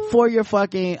 for your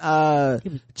fucking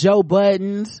Joe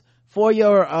Buttons, for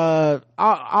your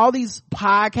all these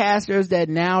podcasters that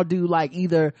now do like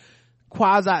either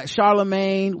quasi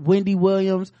Charlemagne, Wendy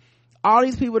Williams, all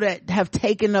these people that have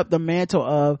taken up the mantle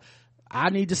of,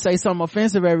 I need to say something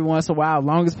offensive every once in a while, as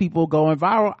long as people going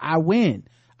viral, I win.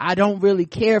 I don't really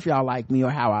care if y'all like me or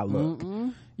how I look.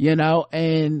 You know,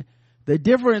 and the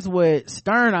difference with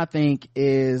Stern, I think,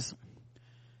 is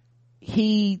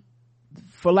he,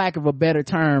 for lack of a better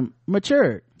term,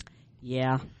 matured.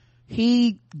 Yeah.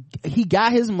 He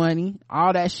got his money,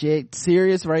 all that shit.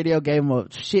 Sirius Radio gave him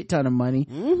a shit ton of money.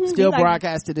 Still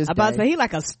broadcast to this day. About to say, he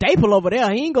like a staple over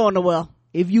there. He ain't going nowhere.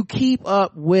 If you keep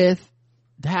up with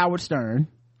Howard Stern,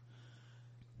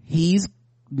 he's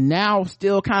now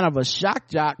still kind of a shock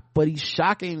jock, but he's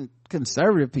shocking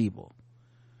conservative people.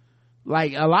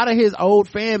 Like, a lot of his old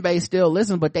fan base still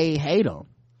listens, but they hate him.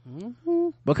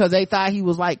 because they thought he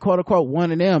was like quote unquote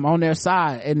one of them on their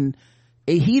side, and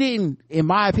he didn't, in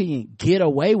my opinion, get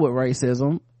away with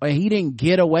racism, or he didn't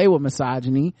get away with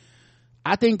misogyny.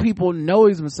 I think people know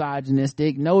he's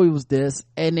misogynistic, know he was this,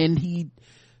 and then he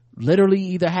literally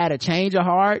either had a change of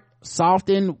heart,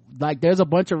 softened, like there's a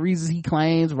bunch of reasons he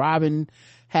claims. Robin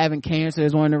having cancer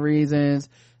is one of the reasons.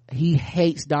 He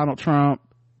hates Donald Trump.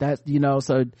 That's,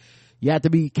 so you have to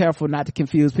be careful not to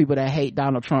confuse people that hate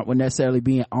Donald Trump with necessarily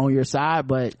being on your side,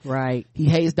 but right, he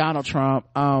hates Donald Trump.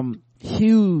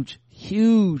 Huge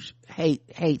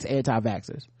hates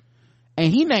anti-vaxxers,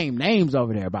 and he named names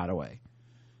over there, by the way.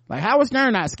 Like, Howard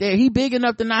Stern not scared. He big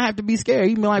enough to not have to be scared.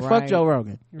 He be like, fuck Joe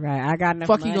Rogan. Right, I got enough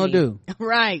fuck money. He gonna do?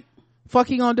 Right, fuck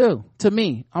he gonna do to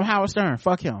me? I'm Howard Stern,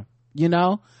 fuck him.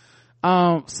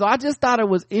 So I just thought it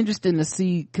was interesting to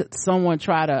see someone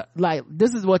try to, like,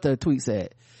 this is what the tweet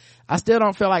said: I still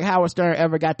don't feel like Howard Stern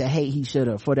ever got the hate he should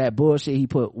have for that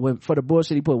bullshit for the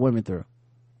bullshit he put women through.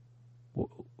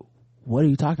 What are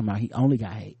you talking about? He only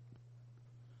got hate.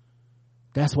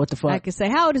 That's what the fuck. I can say,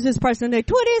 how old is this person in their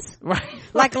 20s? Right.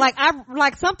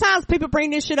 Like sometimes people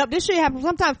bring this shit up. This shit happened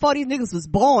sometimes before these niggas was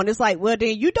born. It's like, well,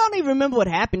 then you don't even remember what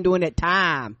happened during that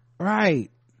time.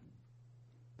 Right.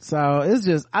 So it's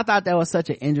just, I thought that was such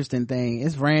an interesting thing.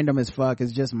 It's random as fuck.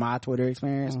 It's just my Twitter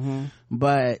experience.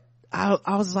 But I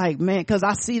was like, man, cause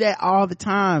I see that all the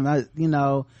time.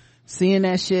 Seeing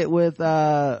that shit with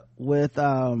Tyra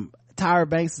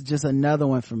Banks is just another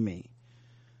one for me.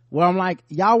 Well, I'm like,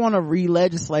 y'all want to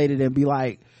re-legislate it and be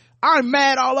like, I'm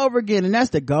mad all over again. And that's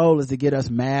the goal, is to get us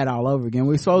mad all over again.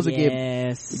 We're supposed to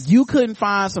get, you couldn't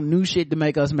find some new shit to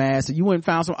make us mad, so you went and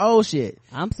found some old shit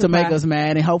to make us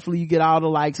mad, and hopefully you get all the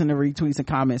likes and the retweets and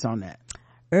comments on that.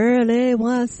 Early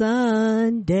one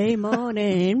Sunday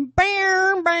morning.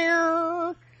 Bam,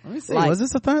 bam. Let me see. Was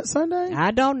this a Sunday?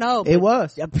 I don't know. It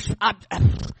was.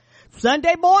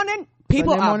 Sunday morning,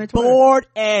 people Sunday morning are bored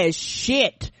as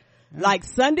shit. Like,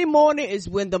 Sunday morning is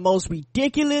when the most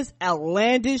ridiculous,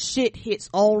 outlandish shit hits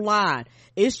online.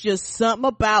 It's just something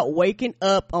about waking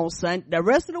up on Sunday. The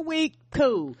rest of the week,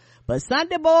 cool. But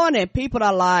Sunday morning, people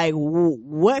are like,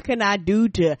 what can I do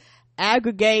to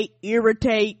aggregate,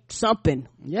 irritate, something?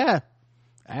 Yeah.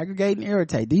 Aggregate and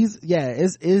irritate.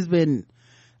 It's been,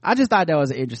 I just thought that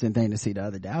was an interesting thing to see the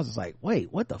other day. I was just like, wait,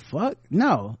 what the fuck?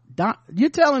 No.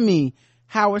 You're telling me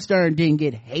Howard Stern didn't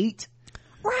get hate?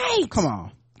 Right.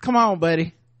 Come on,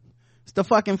 buddy. It's the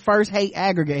fucking first hate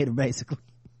aggregator, basically.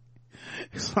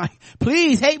 It's like,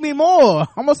 please hate me more.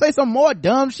 I'm gonna say some more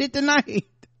dumb shit tonight.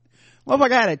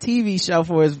 Motherfucker had a TV show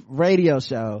for his radio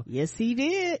show. Yes, he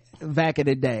did. Back in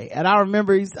the day. And I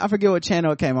remember, I forget what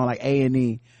channel it came on, like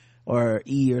A&E or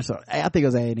E or something. I think it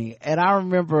was A&E. And I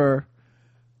remember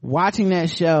watching that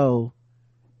show,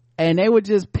 and they would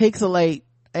just pixelate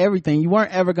everything. You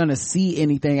weren't ever gonna see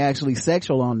anything actually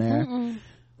sexual on there.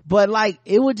 But like,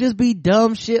 it would just be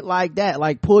dumb shit like that,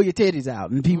 like pull your titties out,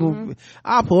 and people,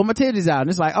 I'll pull my titties out, and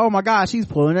it's like, oh my god, she's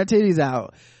pulling her titties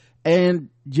out, and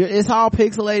it's all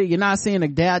pixelated. You're not seeing a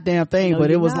goddamn thing.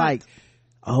 But it was like,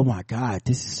 oh my god,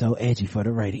 this is so edgy for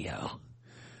the radio.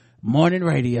 Morning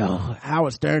radio.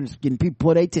 Howard Stern's getting people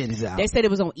pull their titties out. They said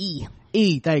it was on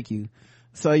E. Thank you.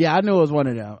 So yeah, I knew it was one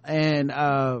of them. And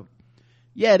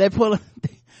they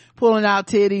pulling out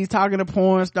titties, talking to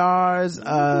porn stars,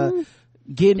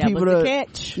 getting that people was to the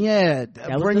catch.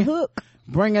 that was the hook.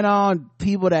 Bringing on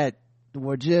people that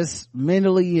were just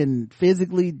mentally and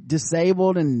physically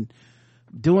disabled and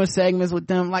doing segments with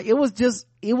them. Like, it was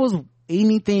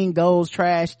anything goes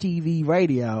trash TV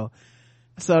radio.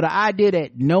 So the idea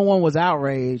that no one was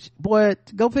outraged, boy,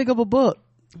 go pick up a book.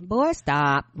 Boy,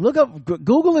 stop. Look up,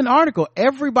 Google an article.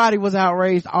 Everybody was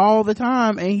outraged all the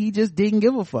time, and he just didn't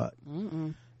give a fuck.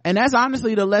 And that's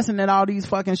honestly the lesson that all these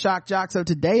fucking shock jocks of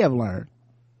today have learned.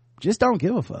 Just don't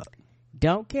give a fuck.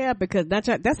 Don't care, because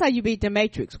that's how you beat the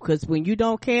Matrix. Because when you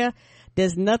don't care,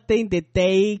 there's nothing that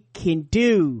they can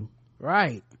do.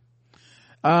 Right.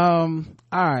 All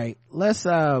right. Let's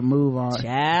move on.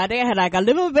 Child, they had like a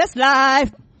living my best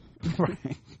life.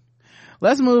 Right.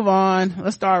 Let's move on.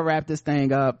 Let's wrap this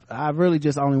thing up. I really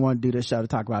just only want to do this show to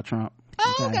talk about Trump.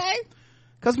 Okay.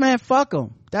 Cause man, fuck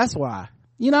him. That's why.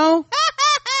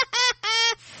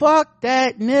 Fuck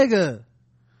that nigga.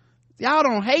 Y'all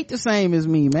don't hate the same as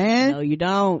me, man. No, you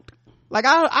don't. Like,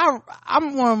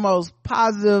 I'm one of the most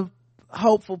positive,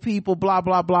 hopeful people, blah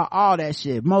blah blah, all that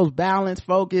shit, most balanced,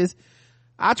 focused.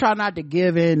 I try not to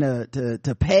give in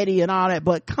to petty and all that,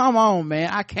 but come on,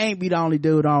 man, I can't be the only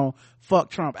dude on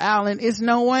fuck Trump Allen. It's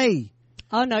no way.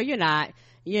 Oh no, you're not.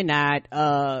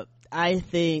 I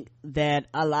think that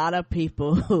a lot of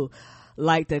people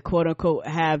like to quote unquote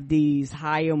have these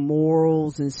higher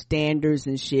morals and standards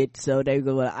and shit. So they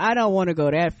go, well, I don't want to go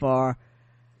that far.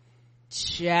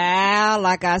 Child,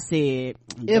 like I said.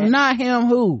 If not him,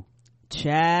 who?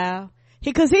 Child.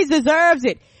 Because he deserves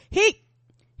it.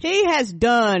 He has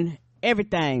done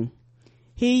everything.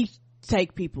 He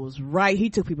took people's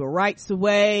rights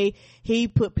away. He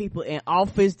put people in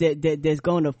office that's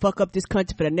going to fuck up this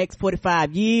country for the next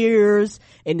 45 years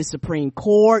in the Supreme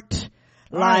Court.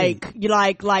 Right.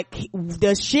 Like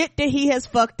the shit that he has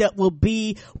fucked up will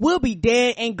be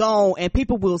dead and gone, and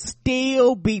people will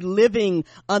still be living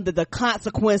under the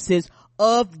consequences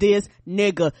of this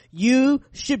nigga. You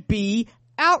should be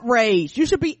outraged. You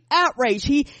should be outraged.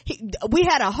 We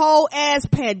had a whole ass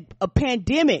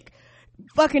pandemic.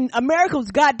 Fucking America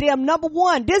was goddamn number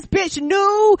one. This bitch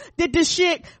knew that this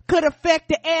shit could affect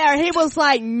the air. He was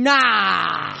like,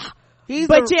 nah.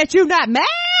 Yet you not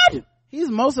mad? He's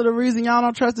most of the reason y'all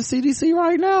don't trust the CDC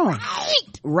right now.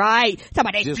 Right.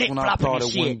 Somebody just when I thought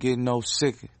it wouldn't get no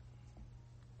sicker,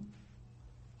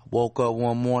 I woke up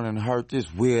one morning and heard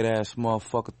this weird ass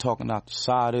motherfucker talking out the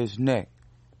side of his neck.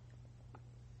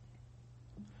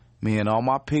 Me and all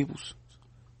my peoples,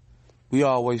 we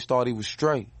always thought he was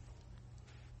straight.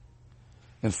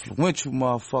 Influential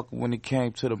motherfucker when it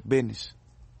came to the business.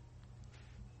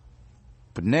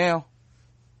 But now,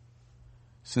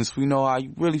 since we know how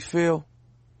you really feel,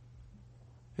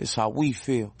 it's how we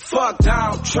feel. Fuck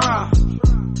Donald Trump.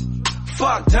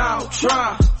 Fuck Donald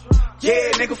Trump.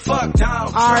 Yeah, nigga, fuck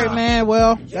Donald Trump. All right, man.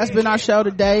 Well, that's been our show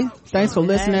today. Thanks for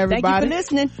listening, everybody.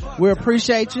 Thank you for listening. We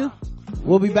appreciate you.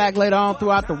 We'll be back later on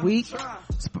throughout the week.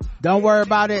 Don't worry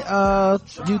about it,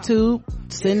 YouTube.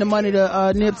 Send the money to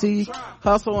Nipsey,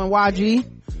 Hussle, and YG.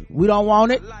 We don't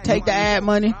want it. Take the ad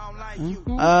money.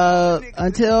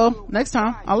 Until next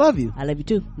time, I love you. I love you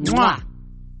too. Mwah.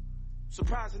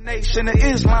 Surprise the nation of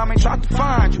Islam ain't tried to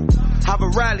find you. Have a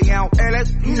rally out LA,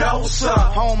 you know what's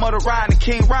up. Home of the ride and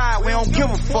King Ride, we don't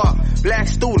give a fuck. Black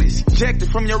students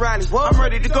ejected from your rally. What? I'm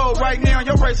ready to go right now,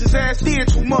 your racist ass did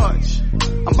too much.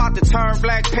 I'm about to turn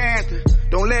Black Panther.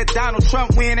 Don't let Donald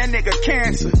Trump win, that nigga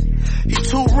cancer. He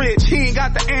too rich, he ain't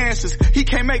got the answers. He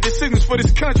can't make decisions for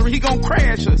this country, he gon'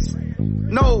 crash us.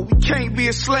 No, we can't be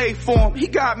a slave for him. He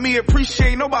got me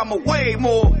appreciating Obama way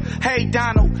more. Hey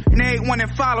Donald, and everyone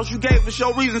that follows, you gave us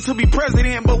your reason to be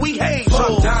president, but we hate you.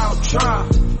 Fuck Donald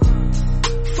Trump.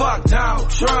 Fuck Donald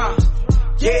Trump.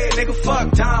 Yeah, nigga,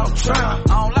 fuck Donald Trump.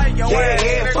 I don't like your ass.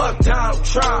 Yeah, fuck Donald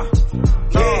Trump.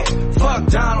 Yeah, fuck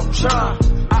Donald Trump.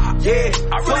 Yeah,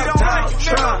 I really don't Donald like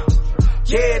Trump.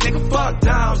 Yeah, nigga, fuck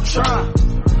Donald Trump.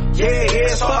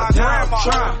 Yeah, fuck Donald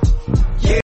Trump.